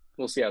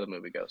we'll see how the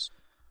movie goes.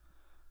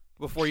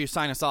 Before you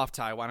sign us off,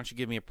 Ty, why don't you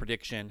give me a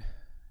prediction?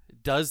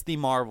 Does the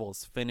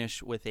Marvels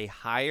finish with a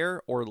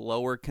higher or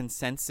lower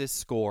consensus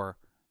score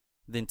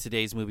than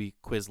today's movie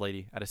Quiz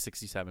Lady at a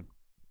 67?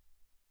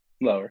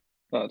 Lower.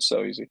 Oh, it's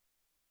so easy.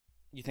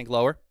 You think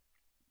lower?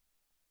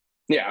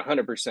 Yeah,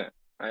 100%.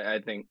 I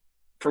think,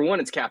 for one,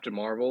 it's Captain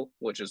Marvel,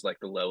 which is like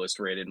the lowest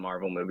rated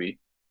Marvel movie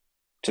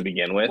to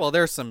begin with. Well,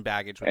 there's some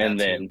baggage with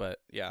that too, but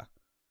yeah.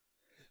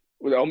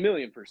 Well,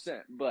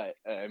 1,000,000%. But,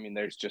 I mean,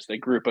 there's just a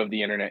group of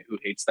the internet who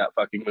hates that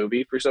fucking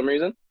movie for some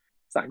reason.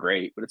 It's not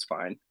great, but it's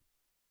fine.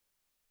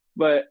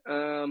 But,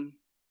 and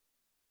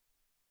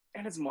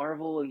it's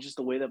Marvel and just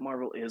the way that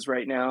Marvel is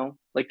right now.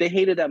 Like, they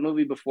hated that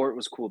movie before it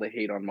was cool to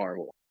hate on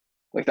Marvel.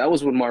 Like, that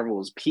was when Marvel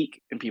was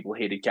peak and people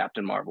hated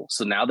Captain Marvel.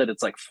 So now that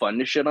it's, like, fun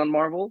to shit on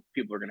Marvel,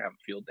 people are going to have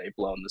a field day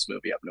blowing this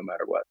movie up no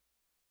matter what.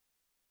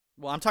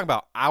 Well, I'm talking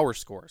about our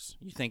scores.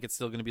 You think it's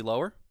still going to be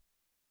lower?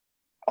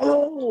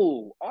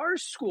 Oh, our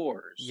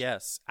scores.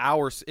 Yes.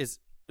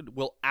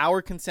 Will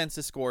our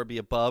consensus score be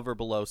above or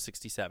below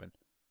 67?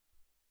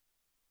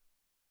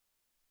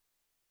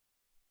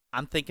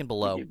 I'm thinking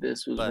below.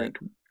 This was ranked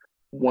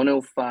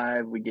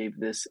 105. We gave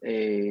this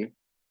a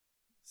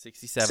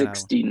 67.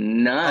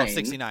 69.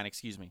 69,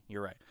 excuse me.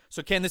 You're right.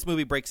 So can this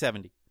movie break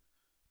 70?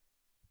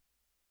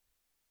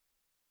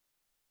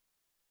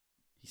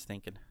 He's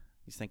thinking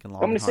long.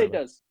 I'm going to say it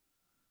does.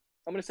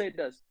 I'm going to say it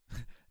does.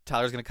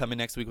 Tyler's going to come in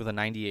next week with a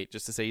 98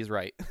 just to say he's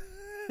right.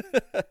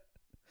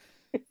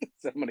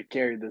 So I'm going to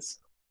carry this.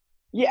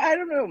 Yeah, I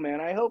don't know, man.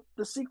 I hope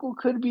the sequel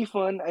could be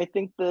fun. I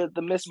think the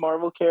Miss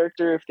Marvel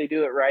character, if they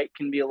do it right,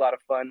 can be a lot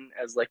of fun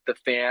as like the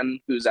fan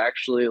who's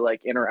actually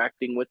like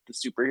interacting with the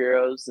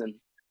superheroes. And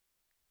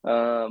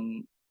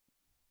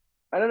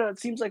I don't know. It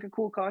seems like a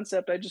cool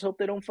concept. I just hope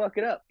they don't fuck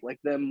it up.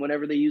 Like them,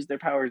 whenever they use their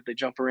powers, they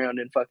jump around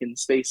in fucking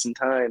space and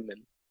time.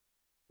 And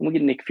we'll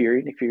get Nick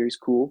Fury. Nick Fury's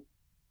cool.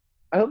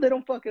 I hope they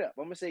don't fuck it up.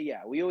 I'm going to say,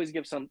 yeah, we always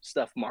give some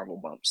stuff Marvel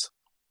bumps.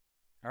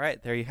 All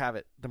right, there you have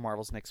it. The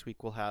Marvels next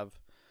week will have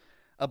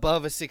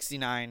above a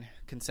 69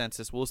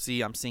 consensus. We'll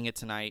see. I'm seeing it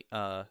tonight.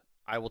 I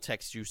will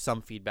text you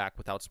some feedback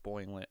without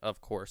spoiling it,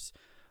 of course.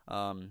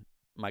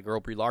 My girl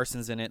Brie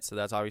Larson's in it, so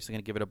that's obviously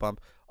going to give it a bump.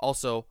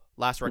 Also,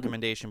 last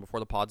recommendation before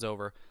the pod's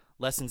over,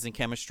 Lessons in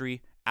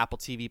Chemistry. Apple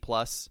TV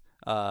Plus.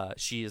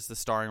 She is the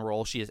starring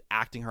role. She is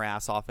acting her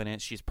ass off in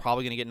it. She's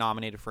probably going to get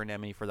nominated for an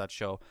Emmy for that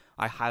show.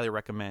 I highly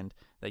recommend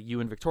that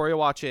you and Victoria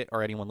watch it,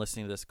 or anyone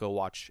listening to this go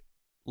watch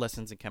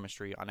Lessons in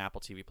Chemistry on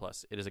Apple TV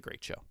Plus. It is a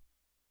great show.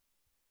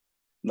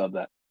 Love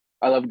that.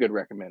 I love a good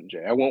recommend,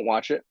 Jay. I won't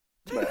watch it,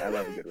 but I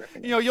love a good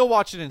recommend. You'll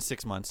watch it in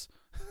 6 months.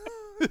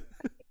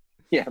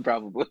 Yeah,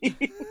 probably.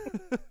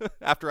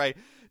 After I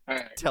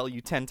tell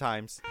you 10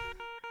 times.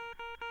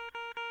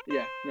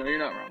 Yeah, no, you're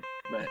not wrong.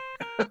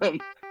 But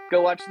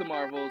go watch the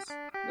Marvels.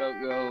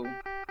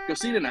 Go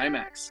see it in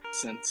IMAX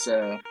since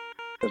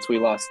we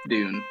lost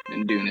Dune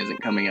and Dune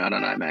isn't coming out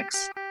on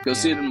IMAX. Go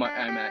see it in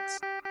IMAX.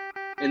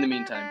 In the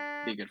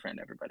meantime, be a good friend,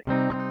 everybody.